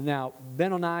 Now,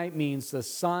 Ben-Oni means the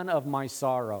son of my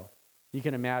sorrow. You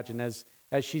can imagine, as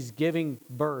she's giving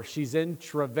birth, she's in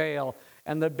travail,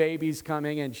 and the baby's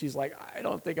coming, and she's like, I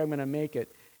don't think I'm going to make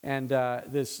it. And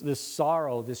this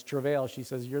sorrow, this travail, she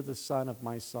says, you're the son of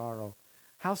my sorrow.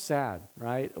 How sad,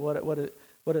 right? What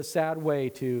What a sad way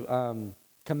to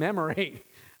commemorate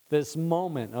this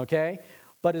moment, okay?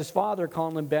 But his father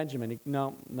called him Benjamin.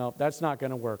 No, that's not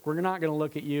going to work. We're not going to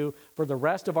look at you for the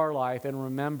rest of our life and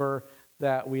remember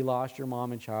that we lost your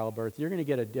mom in childbirth. You're going to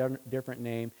get a different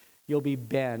name. You'll be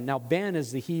Ben. Now, Ben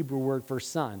is the Hebrew word for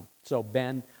son. So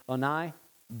Ben Onai,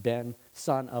 Ben,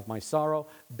 son of my sorrow.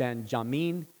 Ben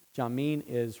Jamin. Jamin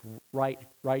is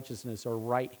righteousness or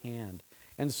right hand.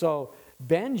 And so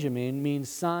Benjamin means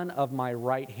son of my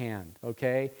right hand,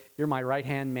 okay? You're my right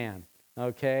hand man,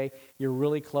 okay? You're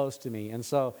really close to me. And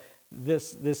so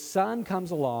this son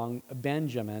comes along,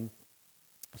 Benjamin.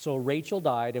 So Rachel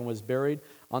died and was buried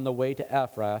on the way to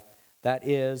Ephrath, that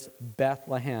is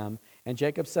Bethlehem. And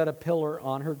Jacob set a pillar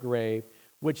on her grave,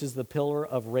 which is the pillar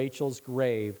of Rachel's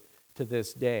grave to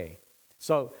this day.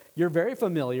 So you're very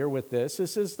familiar with this.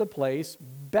 This is the place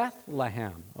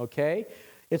Bethlehem, okay?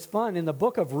 It's fun. In the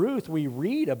book of Ruth, we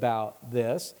read about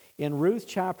this. In Ruth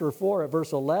chapter 4 at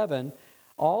verse 11,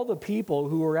 all the people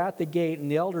who were at the gate and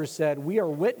the elders said, "We are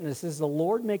witnesses. The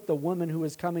Lord make the woman who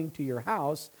is coming to your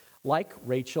house like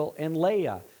Rachel and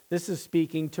Leah." This is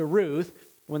speaking to Ruth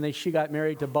when she got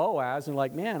married to Boaz. And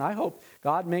like, man, I hope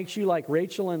God makes you like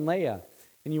Rachel and Leah.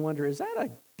 And you wonder, is that a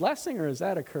blessing or is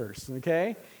that a curse?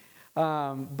 Okay?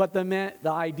 But the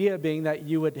idea being that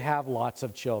you would have lots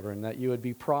of children, that you would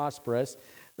be prosperous,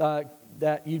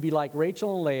 that you'd be like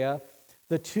Rachel and Leah,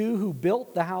 the two who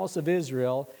built the house of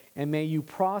Israel, and may you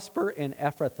prosper in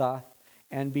Ephrathah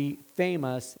and be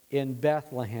famous in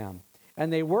Bethlehem.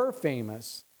 And they were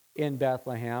famous in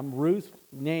Bethlehem. Ruth's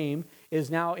name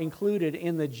is now included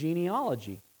in the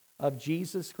genealogy of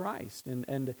Jesus Christ.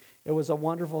 And it was a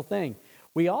wonderful thing.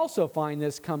 We also find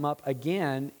this come up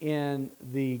again in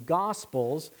the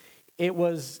Gospels. It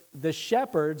was the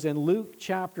shepherds in Luke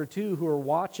chapter 2 who were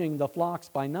watching the flocks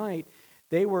by night.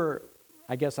 They were,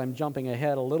 I guess I'm jumping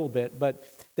ahead a little bit, but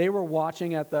they were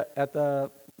watching at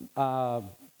the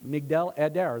Migdal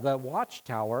Eder, the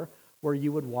watchtower, where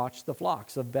you would watch the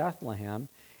flocks of Bethlehem.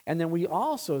 And then we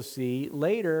also see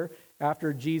later,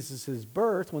 after Jesus'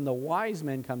 birth, when the wise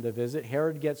men come to visit,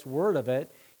 Herod gets word of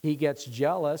it. He gets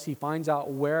jealous. He finds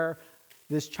out where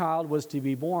this child was to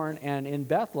be born, and in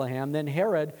Bethlehem. Then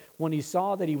Herod, when he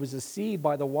saw that he was deceived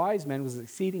by the wise men, was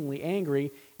exceedingly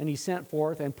angry, and he sent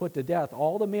forth and put to death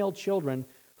all the male children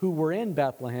who were in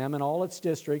Bethlehem and all its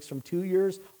districts from 2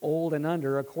 years old and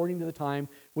under, according to the time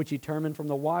which he determined from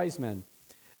the wise men.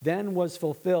 Then was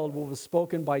fulfilled what was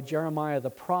spoken by Jeremiah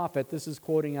the prophet. This is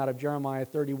quoting out of Jeremiah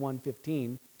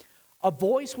 31:15. A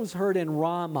voice was heard in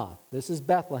Ramah. This is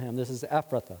Bethlehem. This is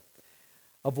Ephrathah.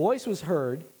 A voice was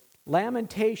heard,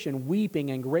 lamentation, weeping,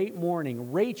 and great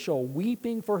mourning. Rachel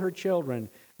weeping for her children,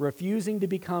 refusing to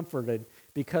be comforted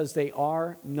because they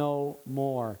are no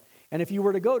more. And if you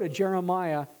were to go to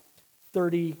Jeremiah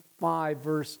 35,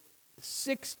 verse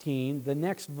 16, the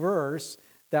next verse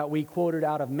that we quoted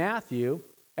out of Matthew,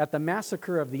 at the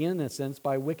massacre of the innocents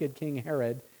by wicked King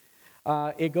Herod,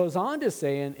 it goes on to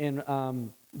say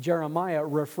in Jeremiah,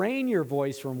 refrain your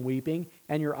voice from weeping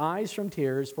and your eyes from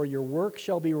tears, for your work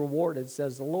shall be rewarded,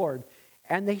 says the Lord.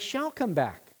 And they shall come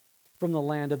back from the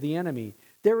land of the enemy.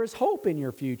 There is hope in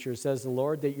your future, says the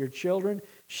Lord, that your children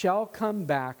shall come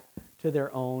back to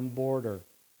their own border.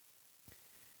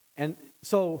 And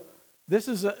so this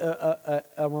is a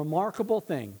remarkable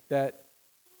thing that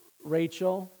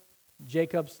Rachel,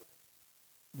 Jacob's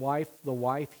wife, the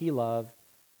wife he loved,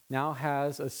 now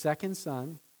has a second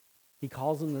son. He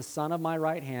calls him the son of my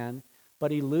right hand,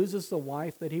 but he loses the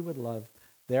wife that he would love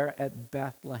there at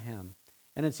Bethlehem.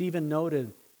 And it's even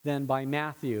noted then by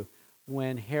Matthew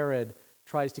when Herod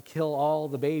tries to kill all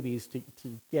the babies to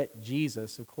get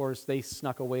Jesus. Of course, they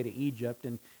snuck away to Egypt,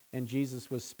 and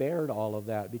Jesus was spared all of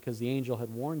that because the angel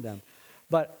had warned them.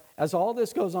 But as all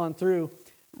this goes on through,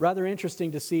 rather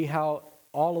interesting to see how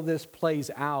all of this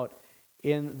plays out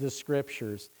in the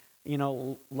Scriptures. You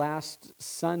know, last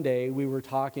Sunday we were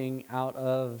talking out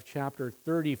of chapter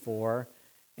 34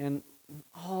 and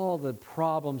all the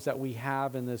problems that we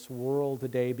have in this world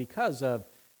today because of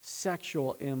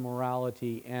sexual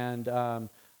immorality and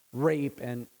rape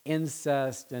and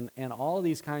incest and all of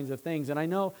these kinds of things. And I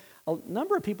know a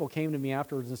number of people came to me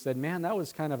afterwards and said, man, that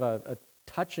was kind of a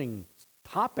touching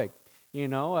topic. You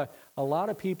know, a lot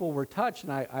of people were touched,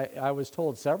 and I was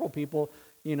told several people,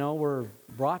 you know, were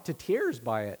brought to tears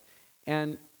by it.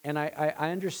 And I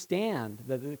understand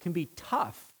that it can be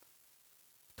tough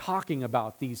talking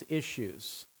about these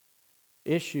issues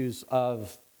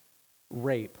of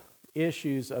rape,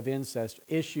 issues of incest,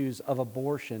 issues of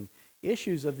abortion,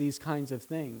 issues of these kinds of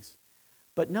things.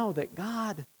 But know that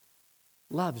God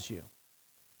loves you.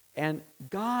 And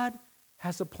God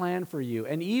has a plan for you.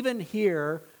 And even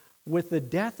here, with the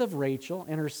death of Rachel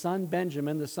and her son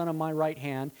Benjamin, the son of my right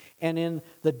hand, and in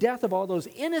the death of all those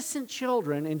innocent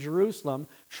children in Jerusalem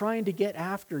trying to get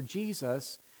after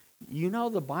Jesus, you know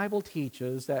the Bible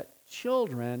teaches that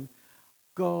children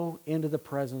go into the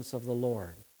presence of the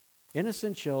Lord.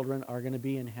 Innocent children are going to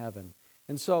be in heaven.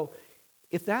 And so,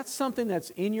 if that's something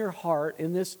that's in your heart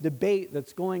in this debate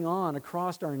that's going on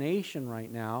across our nation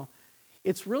right now,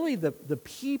 it's really the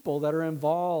people that are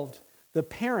involved, the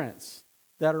parents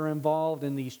that are involved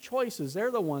in these choices.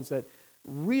 They're the ones that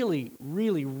really,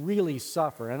 really, really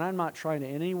suffer. And I'm not trying to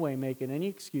in any way make it any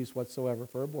excuse whatsoever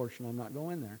for abortion. I'm not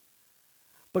going there.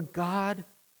 But God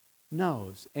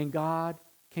knows, and God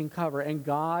can cover, and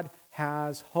God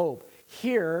has hope.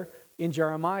 Here in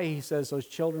Jeremiah, he says those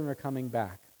children are coming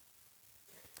back.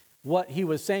 What he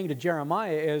was saying to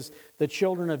Jeremiah is, the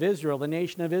children of Israel, the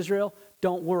nation of Israel,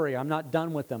 don't worry, I'm not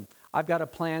done with them. I've got a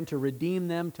plan to redeem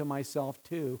them to myself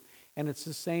too. And it's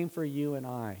the same for you and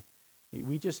I.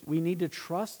 We need to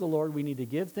trust the Lord. We need to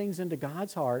give things into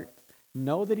God's heart,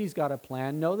 know that he's got a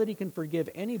plan, know that he can forgive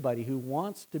anybody who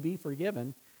wants to be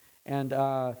forgiven, and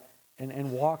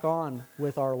walk on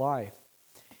with our life.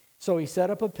 So he set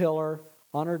up a pillar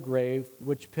on her grave,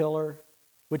 which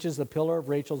is the pillar of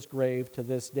Rachel's grave to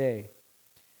this day.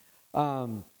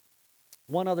 One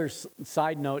other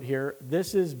side note here.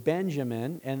 This is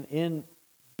Benjamin, and in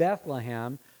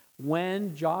Bethlehem,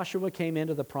 when Joshua came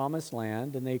into the promised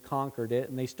land and they conquered it,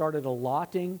 and they started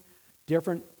allotting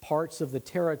different parts of the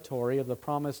territory of the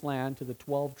promised land to the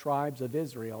 12 tribes of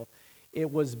Israel,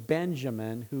 it was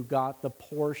Benjamin who got the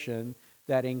portion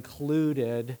that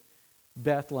included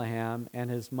Bethlehem and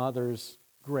his mother's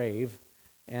grave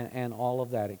and all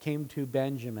of that. It came to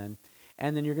Benjamin.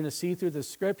 And then you're going to see through the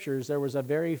scriptures, there was a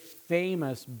very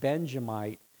famous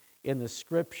Benjamite in the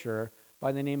scripture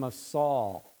by the name of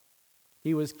Saul.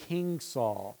 He was King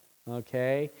Saul,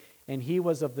 okay? And he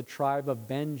was of the tribe of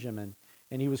Benjamin.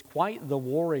 And he was quite the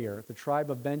warrior. The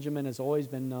tribe of Benjamin has always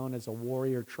been known as a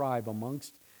warrior tribe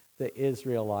amongst the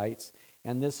Israelites.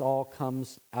 And this all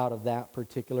comes out of that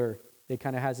particular, it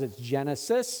kind of has its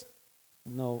genesis,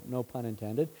 no pun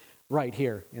intended, right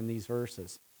here in these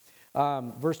verses.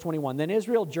 Verse 21, then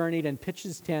Israel journeyed and pitched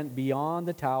his tent beyond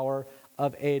the tower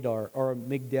of Adar, or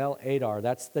Migdal Adar.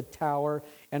 That's the tower,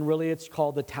 and really it's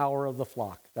called the Tower of the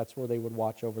Flock. That's where they would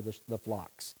watch over the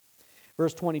flocks.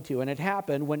 Verse 22, and it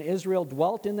happened when Israel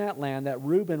dwelt in that land that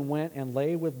Reuben went and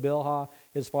lay with Bilhah,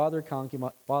 his father's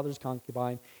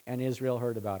concubine, and Israel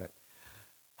heard about it.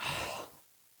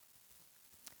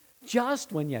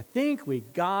 Just when you think we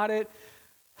got it,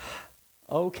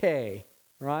 okay,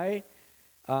 right?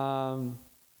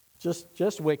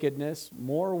 Just wickedness,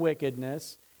 more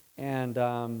wickedness, and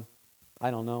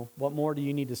I don't know. What more do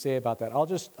you need to say about that?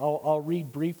 I'll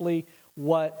read briefly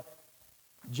what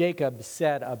Jacob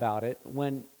said about it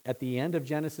when at the end of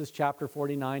Genesis chapter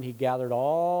 49, he gathered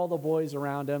all the boys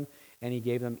around him and he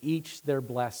gave them each their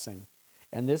blessing.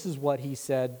 And this is what he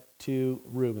said to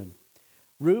Reuben.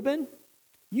 Reuben,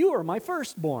 you are my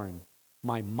firstborn,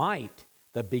 my might,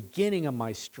 the beginning of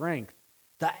my strength,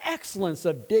 the excellence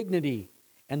of dignity,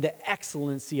 and the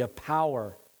excellency of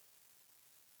power.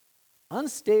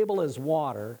 Unstable as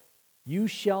water, you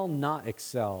shall not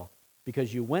excel,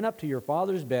 because you went up to your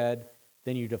father's bed,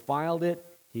 then you defiled it,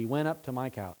 he went up to my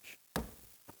couch.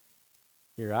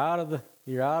 You're out of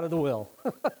the will.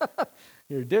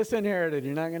 You're disinherited.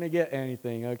 You're not going to get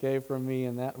anything, okay, from me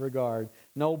in that regard.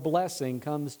 No blessing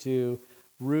comes to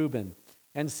Reuben.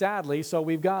 And sadly, so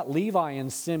we've got Levi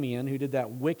and Simeon who did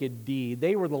that wicked deed.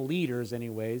 They were the leaders,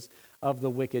 anyways, of the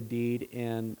wicked deed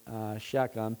in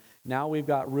Shechem. Now we've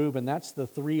got Reuben. That's the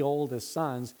three oldest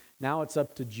sons. Now it's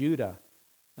up to Judah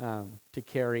to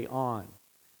carry on.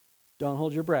 Don't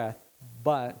hold your breath,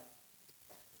 but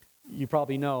you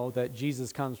probably know that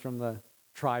Jesus comes from the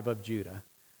tribe of Judah.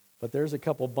 But there's a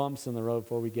couple bumps in the road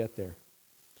before we get there.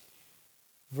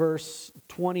 Verse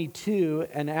 22,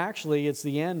 and actually it's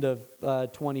the end of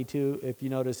 22, if you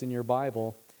notice in your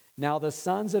Bible. Now the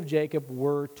sons of Jacob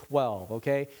were 12,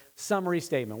 okay? Summary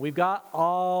statement. We've got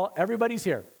everybody's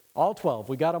here, all 12.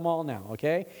 We got them all now,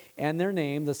 okay? And their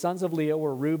name, the sons of Leah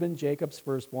were Reuben, Jacob's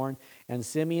firstborn, and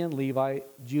Simeon, Levi,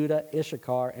 Judah,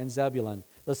 Issachar, and Zebulun.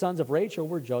 The sons of Rachel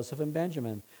were Joseph and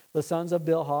Benjamin. The sons of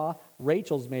Bilhah,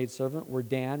 Rachel's maidservant, were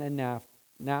Dan and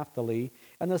Naphtali.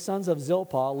 And the sons of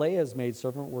Zilpah, Leah's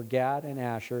maidservant, were Gad and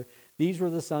Asher. These were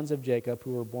the sons of Jacob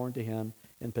who were born to him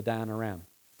in Padan Aram.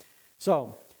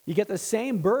 So you get the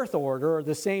same birth order, or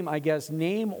the same,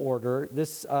 name order,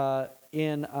 this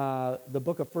in the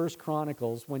book of 1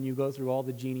 Chronicles when you go through all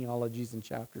the genealogies in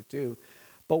chapter 2.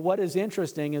 But what is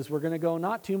interesting is we're going to go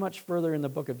not too much further in the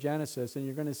book of Genesis, and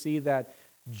you're going to see that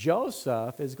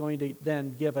Joseph is going to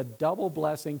then give a double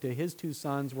blessing to his two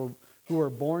sons who were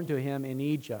born to him in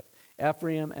Egypt,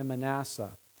 Ephraim and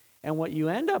Manasseh. And what you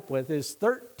end up with is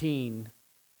 13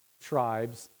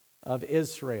 tribes of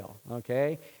Israel,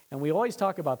 okay? And we always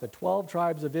talk about the 12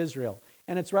 tribes of Israel.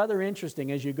 And it's rather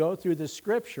interesting as you go through the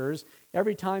scriptures,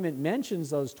 every time it mentions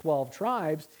those 12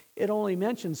 tribes, it only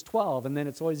mentions 12. And then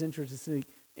it's always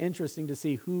interesting to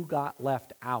see who got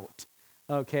left out,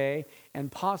 okay?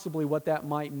 And possibly what that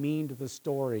might mean to the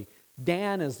story.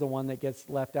 Dan is the one that gets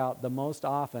left out the most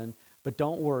often, but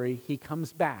don't worry, he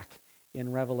comes back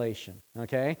in Revelation,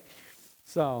 okay?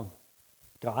 So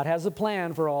God has a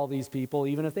plan for all these people,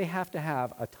 even if they have to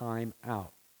have a time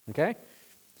out, okay?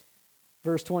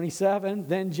 Verse 27,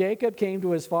 then Jacob came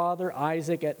to his father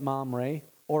Isaac at Mamre,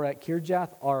 or at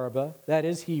Kirjath Arba, that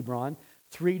is Hebron,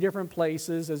 3 different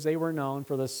places as they were known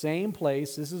for the same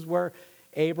place. This is where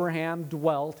Abraham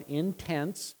dwelt in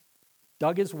tents,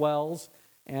 dug his wells,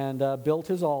 and built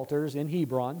his altars in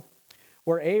Hebron,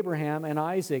 where Abraham and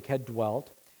Isaac had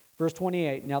dwelt. Verse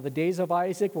 28, now the days of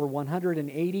Isaac were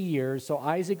 180 years, so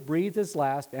Isaac breathed his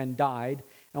last and died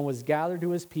and was gathered to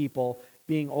his people,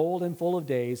 being old and full of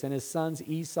days, and his sons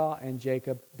Esau and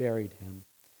Jacob buried him.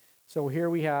 So here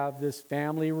we have this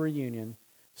family reunion.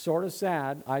 Sort of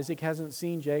sad. Isaac hasn't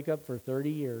seen Jacob for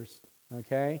 30 years,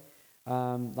 okay?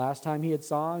 Last time he had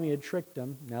saw him, he had tricked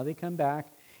him. Now they come back.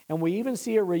 And we even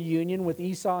see a reunion with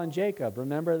Esau and Jacob.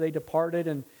 Remember, they departed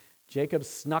and Jacob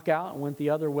snuck out and went the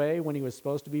other way when he was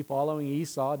supposed to be following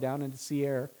Esau down into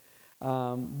Seir.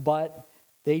 But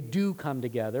they do come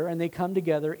together, and they come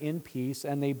together in peace,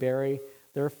 and they bury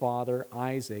their father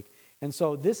Isaac. And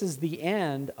so this is the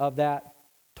end of that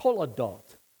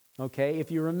toledot. Okay, if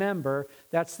you remember,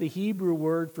 that's the Hebrew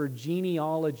word for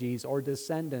genealogies or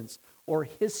descendants or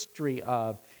history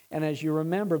of. And as you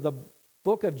remember, the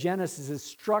book of Genesis is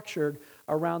structured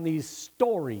around these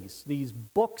stories, these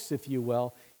books, if you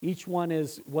will. Each one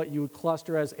is what you would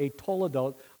cluster as a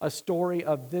toledot, a story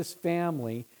of this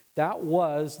family. That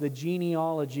was the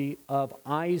genealogy of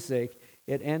Isaac.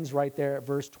 It ends right there at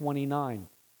verse 29.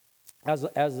 As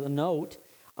a note,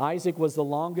 Isaac was the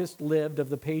longest lived of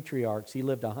the patriarchs. He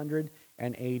lived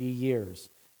 180 years.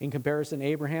 In comparison,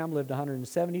 Abraham lived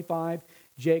 175,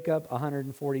 Jacob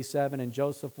 147, and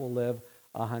Joseph will live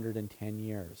 110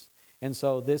 years. And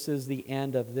so this is the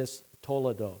end of this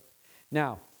toledot.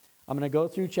 Now, I'm going to go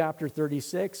through chapter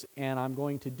 36, and I'm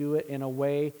going to do it in a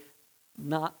way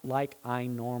not like I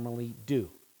normally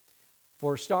do.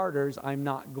 For starters, I'm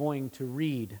not going to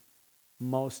read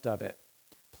most of it.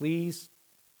 Please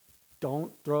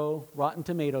don't throw Rotten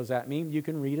Tomatoes at me. You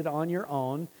can read it on your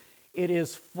own. It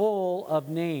is full of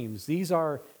names. These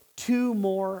are 2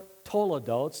 more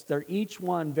toledots. They're each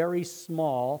one very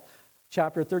small.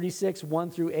 Chapter 36,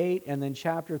 1 through 8, and then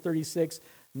chapter 36,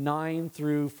 9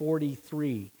 through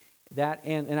 43. That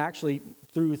and actually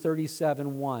through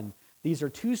 37, 1. These are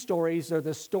 2 stories. They're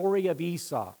the story of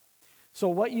Esau. So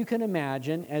what you can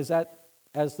imagine is that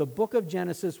as the book of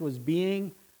Genesis was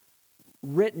being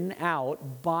written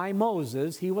out by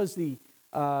Moses, he was the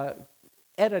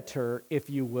editor,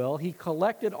 if you will. He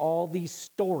collected all these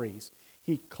stories.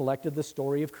 He collected the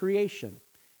story of creation.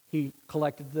 He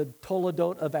collected the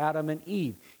toledot of Adam and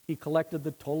Eve. He collected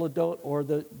the toledot or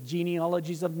the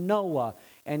genealogies of Noah.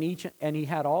 And he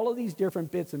had all of these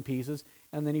different bits and pieces,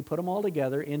 and then he put them all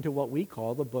together into what we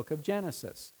call the book of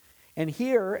Genesis. And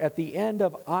here at the end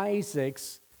of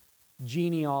Isaac's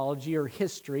genealogy or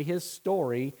history, his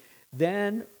story,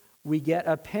 then we get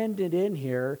appended in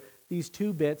here these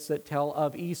 2 bits that tell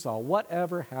of Esau.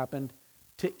 Whatever happened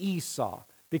to Esau?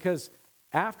 Because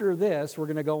after this, we're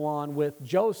going to go on with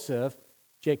Joseph,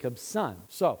 Jacob's son.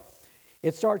 So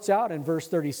it starts out in verse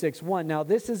 36:1. Now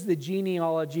this is the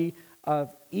genealogy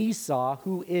of Esau,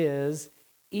 who is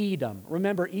Edom.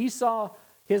 Remember, Esau,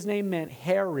 his name meant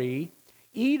hairy.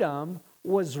 Edom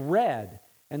was red.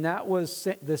 And that was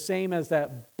the same as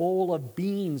that bowl of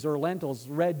beans or lentils,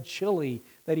 red chili,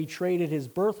 that he traded his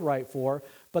birthright for.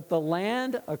 But the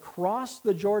land across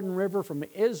the Jordan River from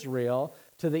Israel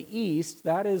to the east,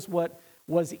 that is what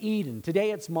was Eden.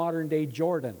 Today it's modern-day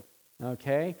Jordan,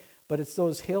 okay? But it's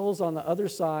those hills on the other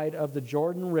side of the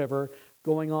Jordan River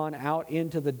going on out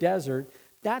into the desert.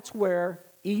 That's where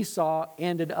Esau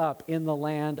ended up, in the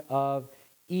land of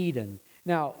Eden.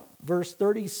 Now, verse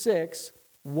 36,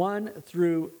 1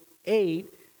 through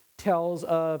 8 tells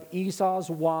of Esau's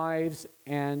wives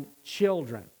and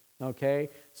children, okay?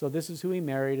 So this is who he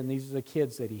married, and these are the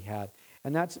kids that he had.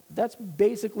 And that's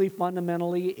basically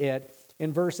fundamentally it.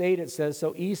 In verse 8 it says,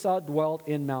 so Esau dwelt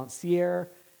in Mount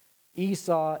Seir,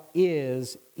 Esau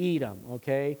is Edom,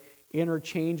 okay?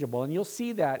 Interchangeable. And you'll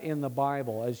see that in the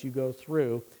Bible as you go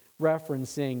through,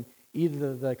 referencing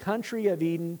either the country of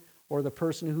Edom or the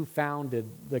person who founded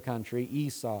the country,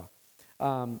 Esau.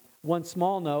 One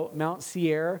small note, Mount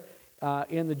Seir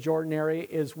in the Jordan area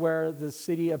is where the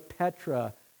city of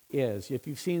Petra is. If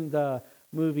you've seen the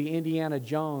movie Indiana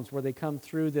Jones, where they come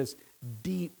through this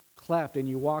deep cleft and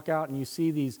you walk out and you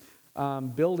see these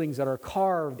buildings that are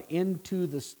carved into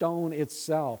the stone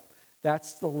itself.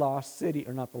 That's the lost city,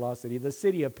 or not the lost city, the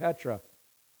city of Petra.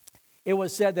 It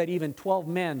was said that even 12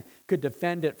 men could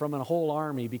defend it from a whole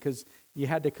army because you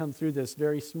had to come through this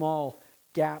very small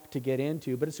gap to get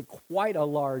into. But it's quite a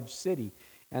large city,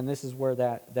 and this is where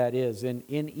that is, in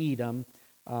Edom,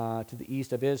 to the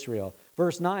east of Israel.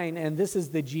 Verse 9, and this is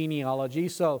the genealogy.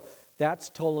 So that's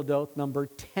Toledoth number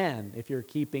 10, if you're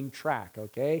keeping track,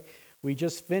 okay? We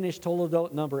just finished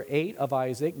Toledoth number 8 of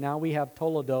Isaac. Now we have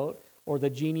Toledoth, or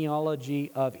the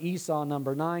genealogy of Esau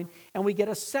number 9, and we get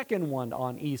a second one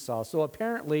on Esau. So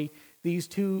apparently these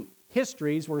two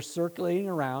histories were circulating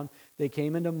around. They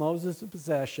came into Moses'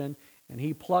 possession, and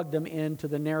he plugged them into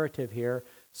the narrative here,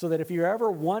 so that if you're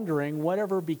ever wondering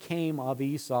whatever became of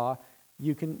Esau,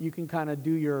 you can kind of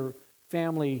do your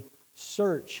family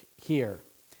search here.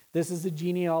 This is the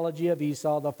genealogy of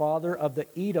Esau, the father of the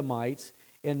Edomites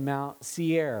in Mount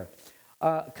Seir.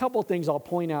 A couple things I'll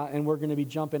point out, and we're going to be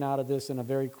jumping out of this in a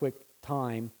very quick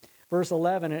time. Verse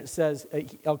 11, it says,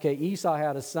 okay, Esau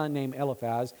had a son named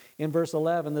Eliphaz. In verse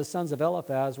 11, the sons of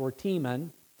Eliphaz were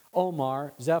Teman,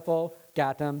 Omar, Zepho,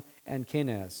 Gatam, and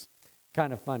Kenaz.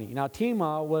 Kind of funny. Now,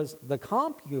 Timah was the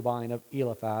concubine of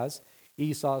Eliphaz,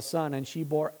 Esau's son, and she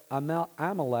bore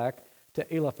Amalek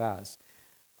to Eliphaz.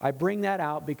 I bring that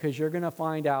out because you're going to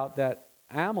find out that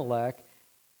Amalek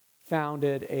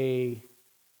founded a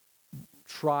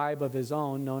tribe of his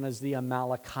own known as the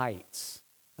Amalekites,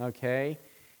 okay?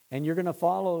 And you're going to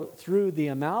follow through the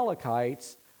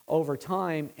Amalekites over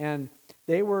time, and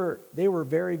they were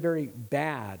very, very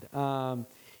bad.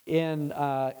 In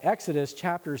Exodus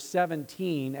chapter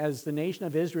 17, as the nation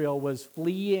of Israel was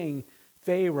fleeing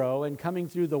Pharaoh and coming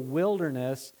through the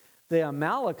wilderness, the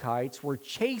Amalekites were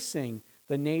chasing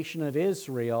the nation of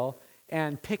Israel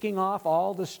and picking off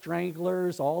all the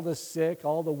stranglers, all the sick,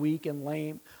 all the weak and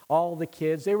lame, all the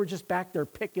kids. They were just back there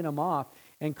picking them off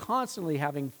and constantly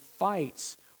having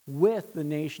fights with the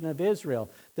nation of Israel.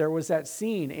 There was that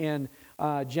scene in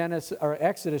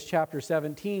Exodus chapter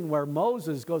 17 where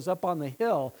Moses goes up on the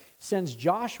hill, sends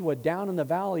Joshua down in the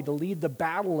valley to lead the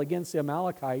battle against the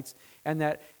Amalekites, and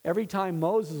that every time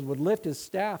Moses would lift his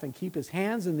staff and keep his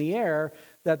hands in the air,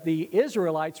 that the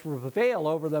Israelites would prevail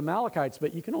over the Amalekites.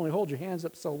 But you can only hold your hands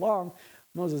up so long.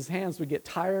 Moses' hands would get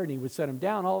tired and he would set them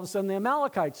down. All of a sudden the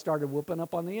Amalekites started whooping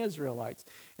up on the Israelites.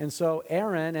 And so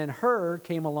Aaron and Hur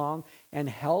came along and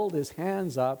held his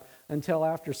hands up until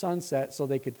after sunset so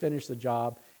they could finish the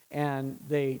job, and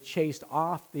they chased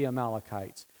off the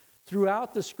Amalekites.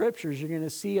 Throughout the scriptures, you're going to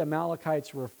see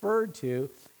Amalekites referred to,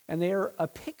 and they are a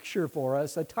picture for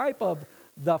us, a type of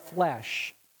the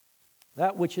flesh.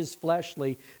 That which is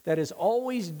fleshly, that is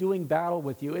always doing battle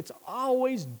with you. It's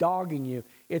always dogging you.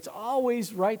 It's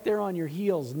always right there on your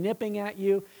heels, nipping at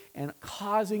you and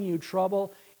causing you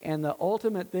trouble. And the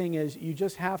ultimate thing is you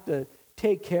just have to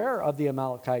take care of the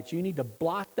Amalekites. You need to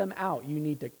blot them out. You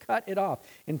need to cut it off.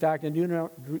 In fact, in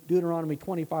Deuteronomy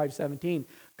 25:17,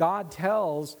 God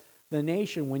tells the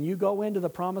nation, when you go into the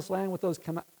promised land with those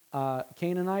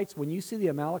Canaanites, when you see the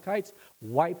Amalekites,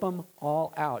 wipe them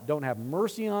all out. Don't have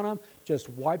mercy on them, just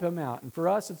wipe them out. And for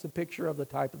us, it's a picture of the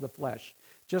type of the flesh.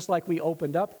 Just like we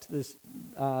opened up to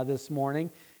this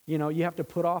morning, you know, you have to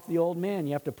put off the old man.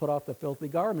 You have to put off the filthy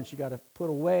garments. You got to put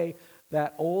away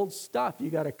that old stuff. You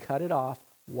got to cut it off,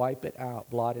 wipe it out,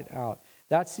 blot it out.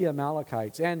 That's the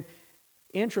Amalekites. And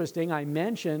interesting, I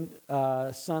mentioned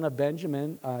son of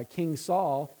Benjamin, King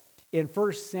Saul. In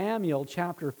 1 Samuel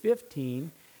chapter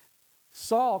 15,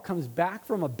 Saul comes back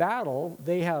from a battle.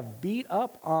 They have beat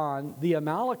up on the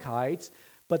Amalekites,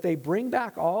 but they bring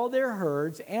back all their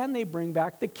herds, and they bring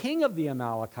back the king of the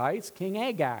Amalekites, King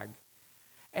Agag.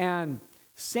 And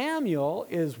Samuel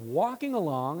is walking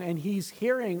along, and he's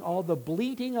hearing all the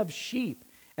bleating of sheep.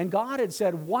 And God had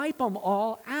said, wipe them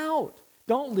all out.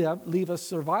 Don't leave a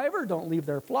survivor. Don't leave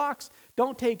their flocks.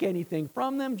 Don't take anything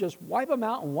from them. Just wipe them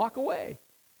out and walk away.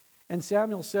 And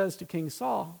Samuel says to King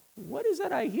Saul, what is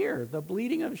that I hear? The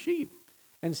bleating of sheep.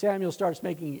 And Samuel starts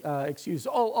making excuses.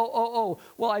 Oh.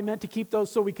 Well, I meant to keep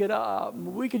those so we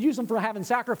could use them for having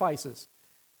sacrifices.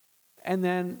 And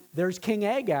then there's King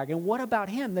Agag. And what about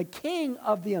him? The king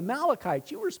of the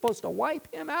Amalekites. You were supposed to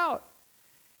wipe him out.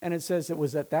 And it says it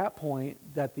was at that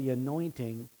point that the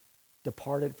anointing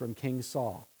departed from King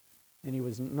Saul. And he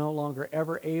was no longer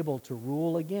ever able to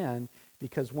rule again,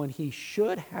 because when he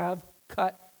should have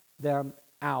cut them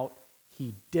out,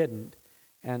 he didn't.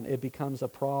 And it becomes a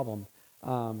problem.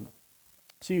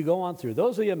 So you go on through.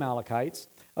 Those are the Amalekites.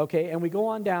 Okay, and we go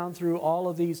on down through all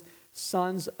of these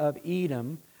sons of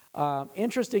Edom.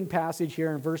 Interesting passage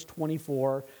here in verse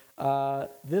 24.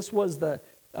 These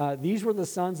were the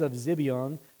sons of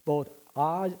Zibeon, both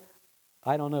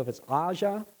I don't know if it's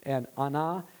Aja and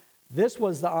Anah. This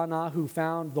was the Anah who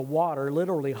found the water,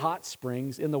 literally hot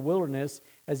springs, in the wilderness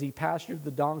as he pastured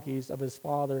the donkeys of his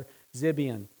father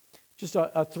Zibeon. Just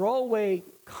a throwaway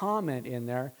comment in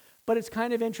there, but it's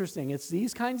kind of interesting. It's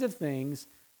these kinds of things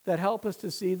that help us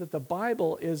to see that the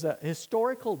Bible is a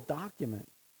historical document.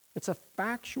 It's a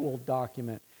factual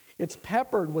document. It's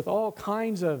peppered with all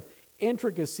kinds of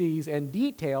intricacies and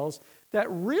details that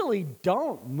really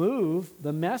don't move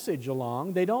the message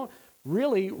along. They don't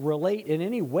really relate in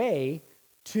any way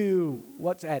to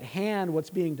what's at hand,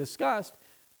 what's being discussed,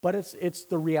 but it's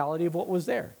the reality of what was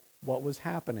there, what was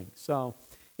happening. So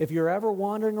if you're ever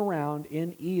wandering around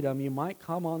in Edom, you might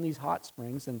come on these hot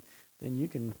springs, and then you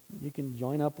can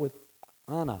join up with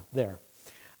Anna there.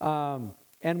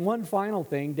 And one final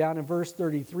thing, down in verse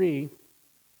 33,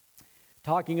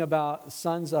 talking about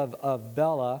sons of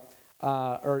Bela,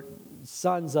 or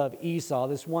sons of Esau.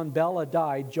 This one Bela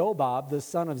died. Jobab, the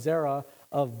son of Zerah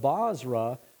of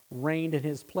Bozrah, reigned in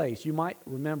his place. You might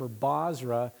remember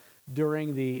Bozrah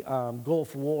during the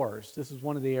Gulf Wars. This is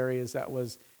one of the areas that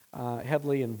was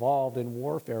heavily involved in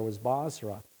warfare, was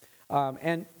Bozrah.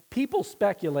 And people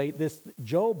speculate this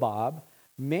Jobab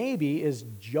maybe is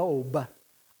Job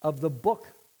of the book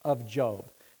of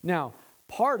Job. Now,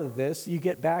 part of this, you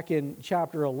get back in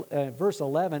verse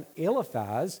 11,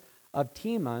 Eliphaz of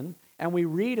Teman, and we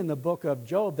read in the book of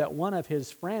Job that one of his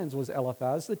friends was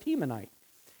Eliphaz the Temanite.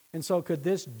 And so could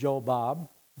this Jobab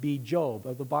be Job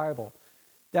of the Bible?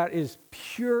 That is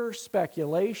pure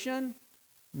speculation.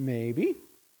 Maybe,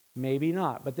 maybe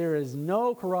not. But there is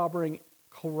no corroborating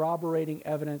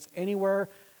evidence anywhere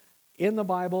in the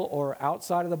Bible or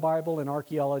outside of the Bible in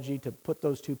archaeology to put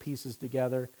those two pieces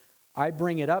together. I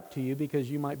bring it up to you because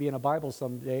you might be in a Bible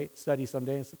study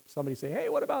someday, and somebody say, hey,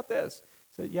 what about this?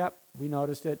 So, yep, we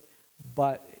noticed it,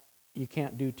 but you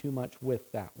can't do too much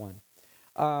with that one.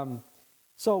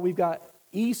 So we've got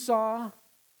Esau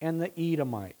and the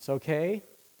Edomites, okay?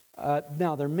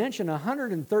 Now, they're mentioned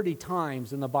 130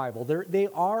 times in the Bible. They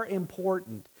are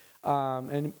important,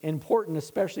 and important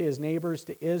especially as neighbors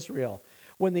to Israel.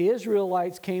 When the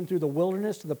Israelites came through the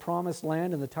wilderness to the promised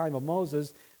land in the time of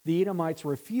Moses, the Edomites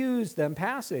refused them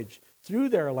passage through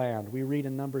their land. We read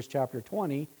in Numbers chapter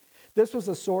 20. This was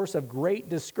a source of great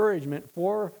discouragement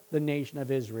for the nation of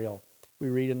Israel. We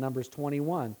read in Numbers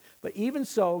 21. But even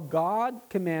so, God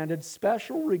commanded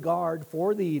special regard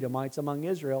for the Edomites among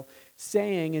Israel,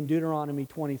 saying in Deuteronomy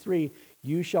 23,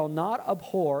 you shall not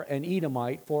abhor an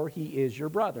Edomite, for he is your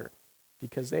brother,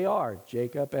 because they are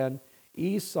Jacob and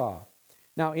Esau.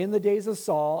 Now, in the days of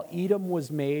Saul, Edom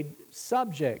was made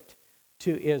subject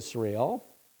to Israel.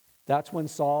 That's when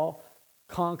Saul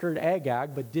conquered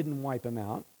Agag, but didn't wipe him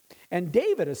out. And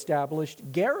David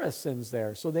established garrisons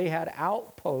there. So they had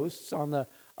outposts on the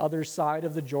other side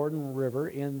of the Jordan River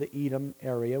in the Edom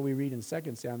area. We read in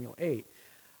 2 Samuel 8.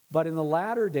 But in the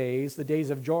latter days, the days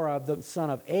of Joram, the son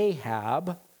of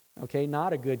Ahab, okay,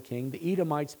 not a good king, the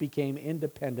Edomites became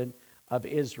independent of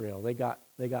Israel. They got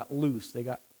loose. They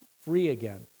got free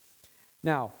again.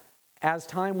 Now, as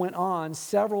time went on,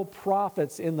 several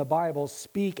prophets in the Bible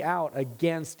speak out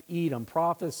against Edom,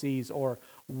 prophecies or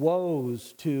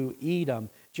woes to Edom.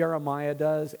 Jeremiah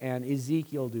does and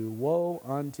Ezekiel do. Woe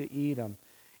unto Edom.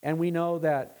 And we know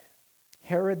that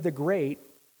Herod the Great,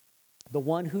 the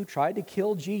one who tried to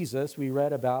kill Jesus, we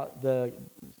read about the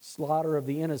slaughter of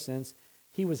the innocents,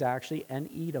 he was actually an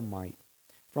Edomite.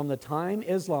 From the time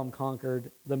Islam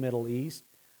conquered the Middle East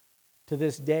to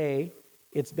this day,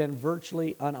 it's been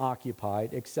virtually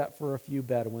unoccupied except for a few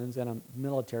Bedouins and a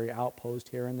military outpost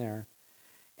here and there.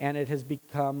 And it has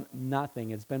become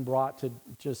nothing. It's been brought to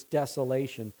just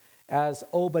desolation. As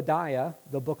Obadiah,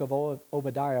 the book of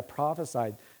Obadiah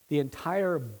prophesied, the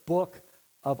entire book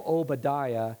of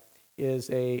Obadiah is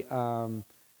a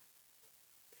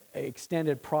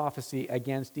extended prophecy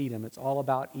against Edom. It's all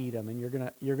about Edom, and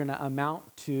you're gonna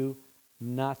amount to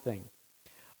nothing.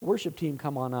 Worship team,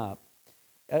 come on up.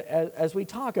 As we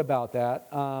talk about that,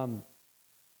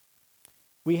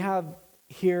 we have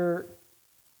here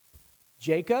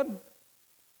Jacob,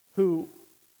 who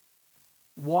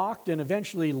walked and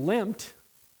eventually limped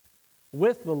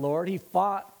with the Lord. He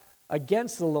fought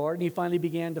against the Lord, and he finally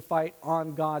began to fight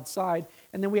on God's side.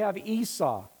 And then we have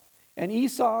Esau. And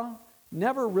Esau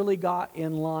never really got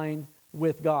in line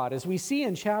with God. As we see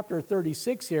in chapter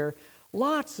 36 here,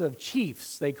 lots of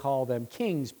chiefs, they call them,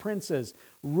 kings, princes,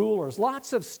 rulers,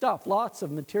 lots of stuff, lots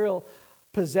of material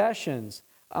possessions.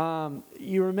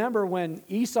 You remember when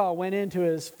Esau went into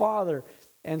his father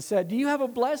and said, "Do you have a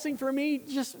blessing for me?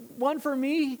 Just one for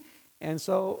me?" And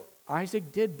so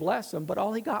Isaac did bless him, but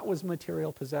all he got was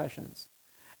material possessions.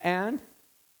 And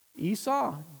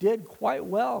Esau did quite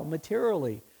well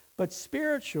materially, but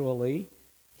spiritually,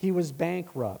 he was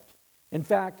bankrupt. In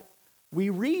fact, we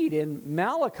read in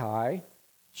Malachi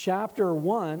chapter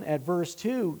 1 at verse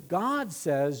 2, God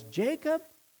says, "Jacob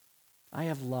I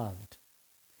have loved,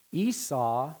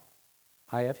 Esau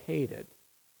I have hated."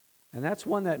 And that's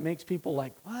one that makes people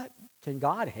like, what? Can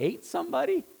God hate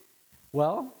somebody?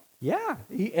 Well, yeah,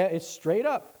 it's straight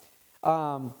up.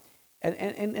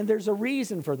 And there's a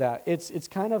reason for that. It's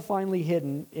kind of finely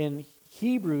hidden in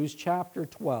Hebrews chapter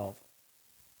 12,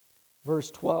 verse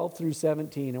 12 through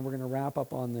 17, and we're going to wrap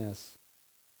up on this.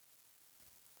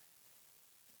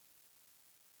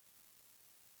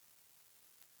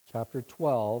 Chapter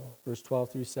 12, verse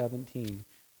 12 through 17.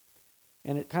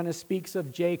 And it kind of speaks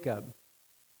of Jacob,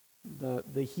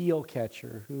 the heel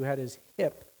catcher who had his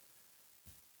hip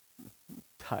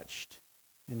touched,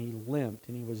 and he limped,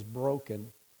 and he was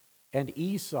broken. And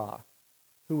Esau,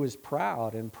 who was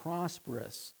proud and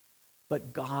prosperous,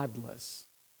 but godless.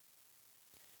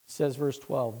 It says, verse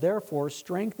 12, "Therefore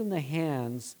strengthen the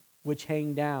hands which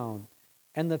hang down,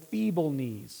 and the feeble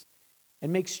knees,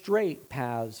 and make straight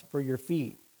paths for your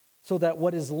feet, so that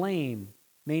what is lame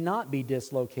may not be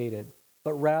dislocated,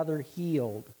 but rather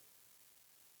healed.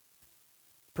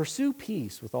 Pursue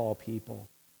peace with all people,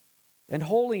 and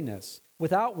holiness,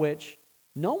 without which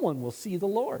no one will see the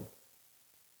Lord.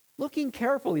 Looking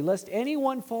carefully, lest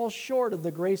anyone fall short of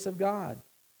the grace of God,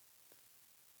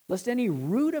 lest any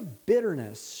root of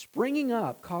bitterness springing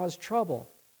up cause trouble,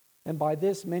 and by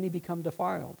this many become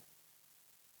defiled.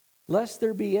 Lest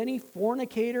there be any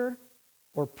fornicator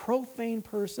or profane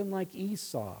person like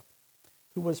Esau,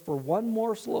 who was for one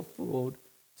morsel of food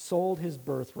sold his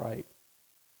birthright.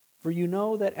 For you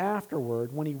know that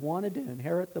afterward, when he wanted to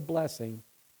inherit the blessing,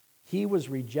 he was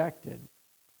rejected,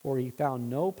 for he found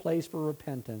no place for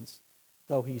repentance,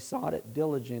 though he sought it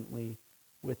diligently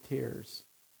with tears."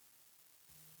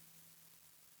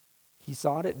 He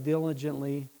sought it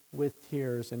diligently with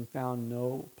tears and found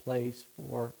no place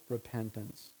for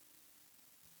repentance.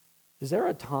 Is there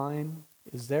a time,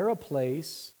 is there a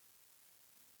place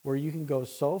where you can go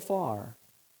so far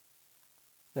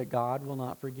that God will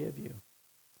not forgive you?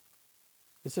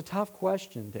 It's a tough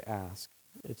question to ask.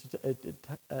 It's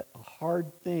a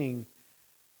hard thing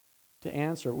to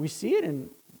answer. We see it in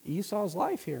Esau's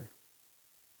life here.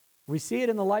 We see it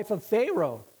in the life of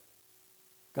Pharaoh.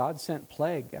 God sent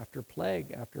plague after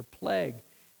plague after plague.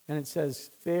 And it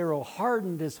says Pharaoh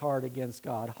hardened his heart against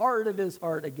God, hardened his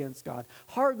heart against God,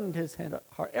 hardened his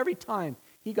heart. Every time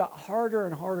he got harder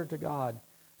and harder to God.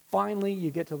 Finally, you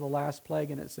get to the last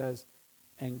plague and it says,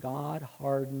 and God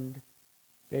hardened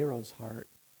Pharaoh's heart.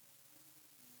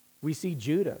 We see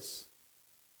Judas,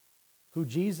 who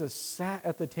Jesus sat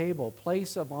at the table,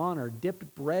 place of honor,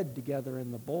 dipped bread together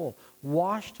in the bowl,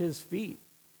 washed his feet,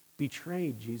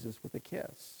 betrayed Jesus with a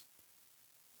kiss.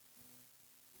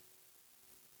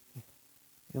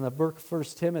 In the book of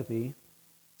 1 Timothy,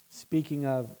 speaking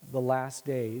of the last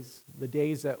days, the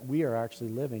days that we are actually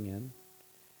living in,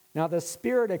 now the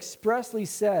Spirit expressly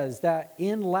says that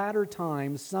in latter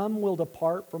times some will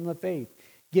depart from the faith,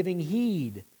 giving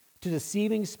heed to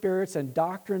deceiving spirits and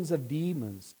doctrines of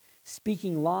demons,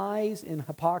 speaking lies in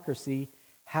hypocrisy,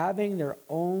 having their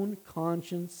own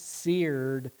conscience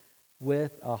seared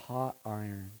with a hot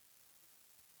iron.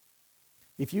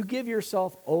 If you give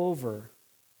yourself over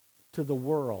to the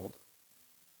world,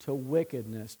 to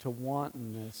wickedness, to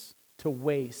wantonness, to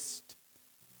waste,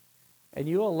 and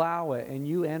you allow it and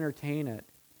you entertain it,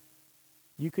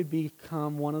 you could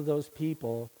become one of those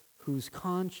people whose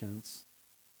conscience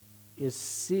is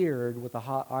seared with a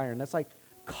hot iron. That's like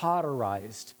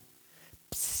cauterized.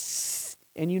 Psst,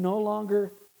 and you no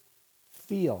longer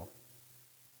feel.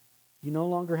 You no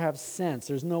longer have sense.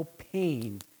 There's no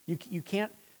pain. You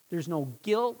can't, there's no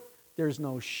guilt. There's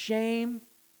no shame.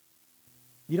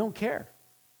 You don't care.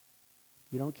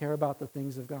 You don't care about the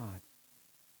things of God.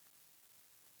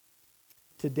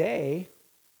 Today,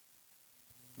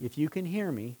 if you can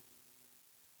hear me,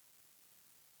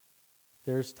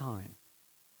 there's time.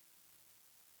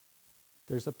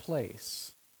 There's a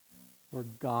place where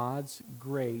God's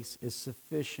grace is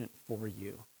sufficient for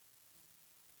you.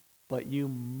 but you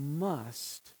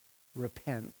must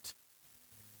repent.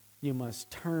 You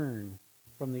must turn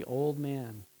from the old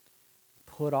man,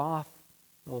 put off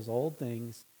those old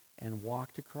things, and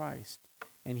walk to Christ.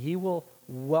 And he will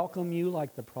welcome you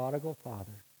like the prodigal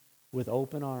father with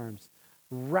open arms,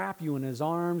 wrap you in his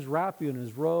arms, wrap you in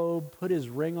his robe, put his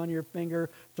ring on your finger,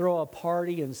 throw a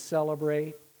party and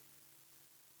celebrate.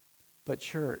 But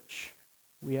church,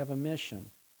 we have a mission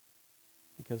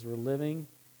because we're living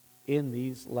in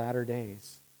these latter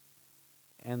days.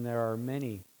 And there are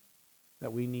many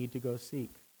that we need to go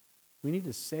seek. We need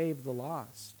to save the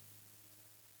lost.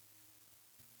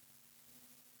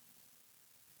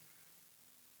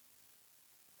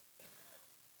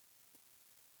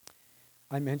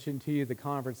 I mentioned to you the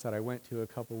conference that I went to a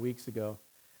couple weeks ago.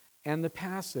 And the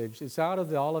passage, it's out of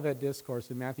the Olivet Discourse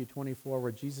in Matthew 24,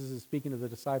 where Jesus is speaking to the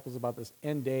disciples about this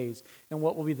end days and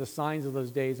what will be the signs of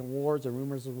those days, and wars and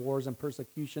rumors of wars and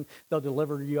persecution. They'll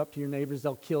deliver you up to your neighbors,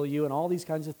 they'll kill you, and all these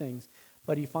kinds of things.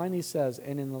 But he finally says,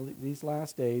 and in these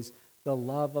last days, the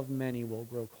love of many will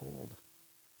grow cold.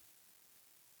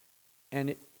 And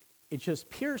it just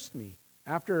pierced me.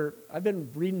 After I've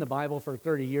been reading the Bible for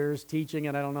 30 years, teaching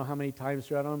it, I don't know how many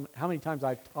times, I don't know how many times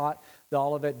I've taught the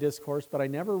Olivet Discourse, but I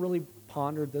never really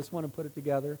pondered this one and put it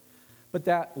together. But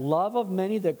that love of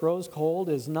many that grows cold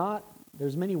is not,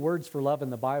 there's many words for love in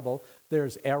the Bible.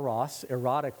 There's eros,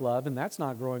 erotic love, and that's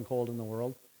not growing cold in the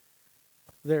world.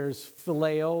 There's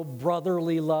phileo,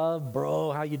 brotherly love,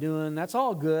 bro, how you doing? That's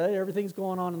all good. Everything's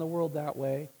going on in the world that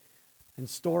way. And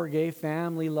storge,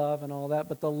 family love and all that.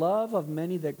 But the love of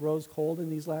many that grows cold in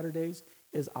these latter days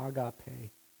is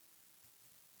agape.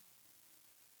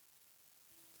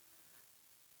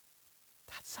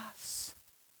 That's us.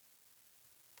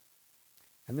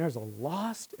 And there's a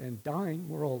lost and dying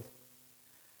world.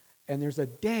 And there's a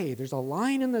day, there's a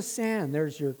line in the sand.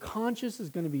 There's your conscience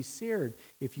is going to be seared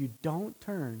if you don't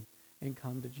turn and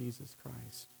come to Jesus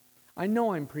Christ. I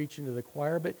know I'm preaching to the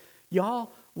choir, but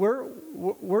y'all, we're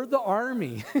the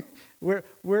army.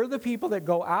 we're the people that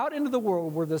go out into the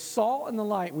world. We're the salt and the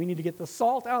light. We need to get the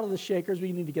salt out of the shakers.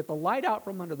 We need to get the light out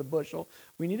from under the bushel.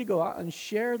 We need to go out and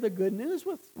share the good news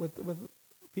with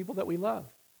people that we love.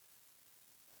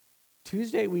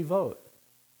 Tuesday we vote.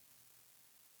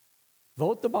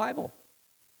 Vote the Bible.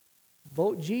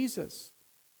 Vote Jesus.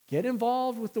 Get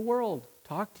involved with the world.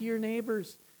 Talk to your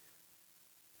neighbors.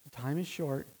 Time is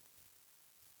short.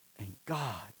 And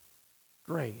God,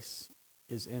 grace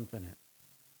is infinite.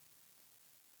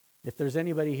 If there's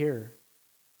anybody here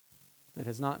that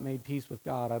has not made peace with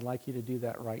God, I'd like you to do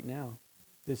that right now.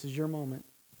 This is your moment.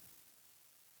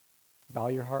 Bow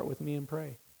your heart with me and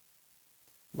pray.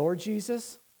 Lord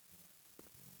Jesus,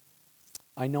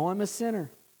 I know I'm a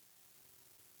sinner.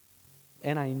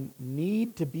 And I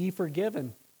need to be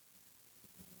forgiven.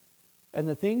 And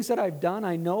the things that I've done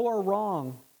I know are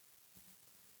wrong.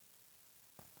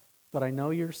 But I know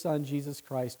your Son, Jesus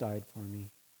Christ, died for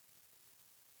me.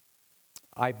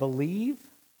 I believe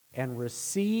and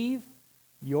receive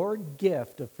your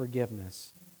gift of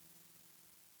forgiveness.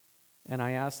 And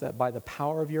I ask that by the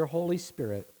power of your Holy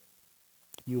Spirit,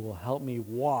 you will help me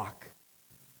walk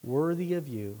worthy of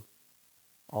you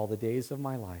all the days of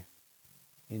my life.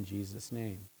 In Jesus'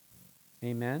 name.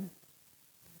 Amen.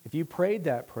 If you prayed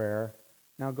that prayer,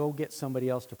 now go get somebody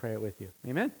else to pray it with you.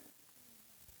 Amen.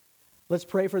 Let's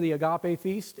pray for the Agape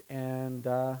Feast, and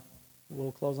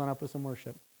we'll close on up with some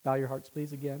worship. Bow your hearts,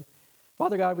 please, again.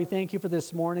 Father God, we thank you for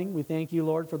this morning. We thank you,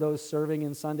 Lord, for those serving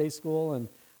in Sunday school and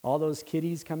all those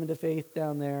kiddies coming to faith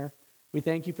down there. We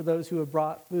thank you for those who have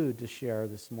brought food to share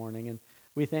this morning. And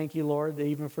we thank you, Lord,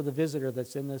 even for the visitor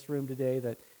that's in this room today,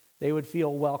 that they would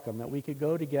feel welcome, that we could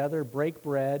go together, break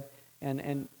bread,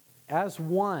 and as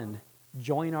one,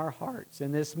 join our hearts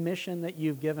in this mission that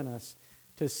you've given us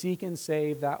to seek and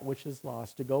save that which is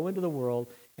lost, to go into the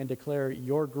world and declare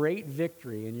your great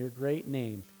victory in your great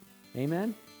name.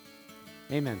 Amen?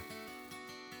 Amen.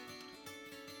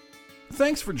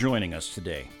 Thanks for joining us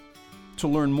today. To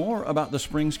learn more about the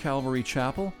Springs Calvary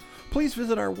Chapel, please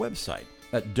visit our website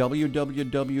at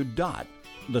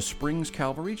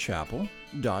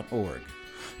www.thespringscalvarychapel.org.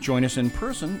 Join us in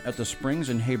person at the Springs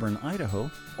in Heyburn, Idaho,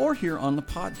 or here on the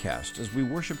podcast as we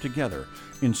worship together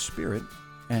in spirit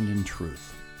and in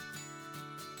truth.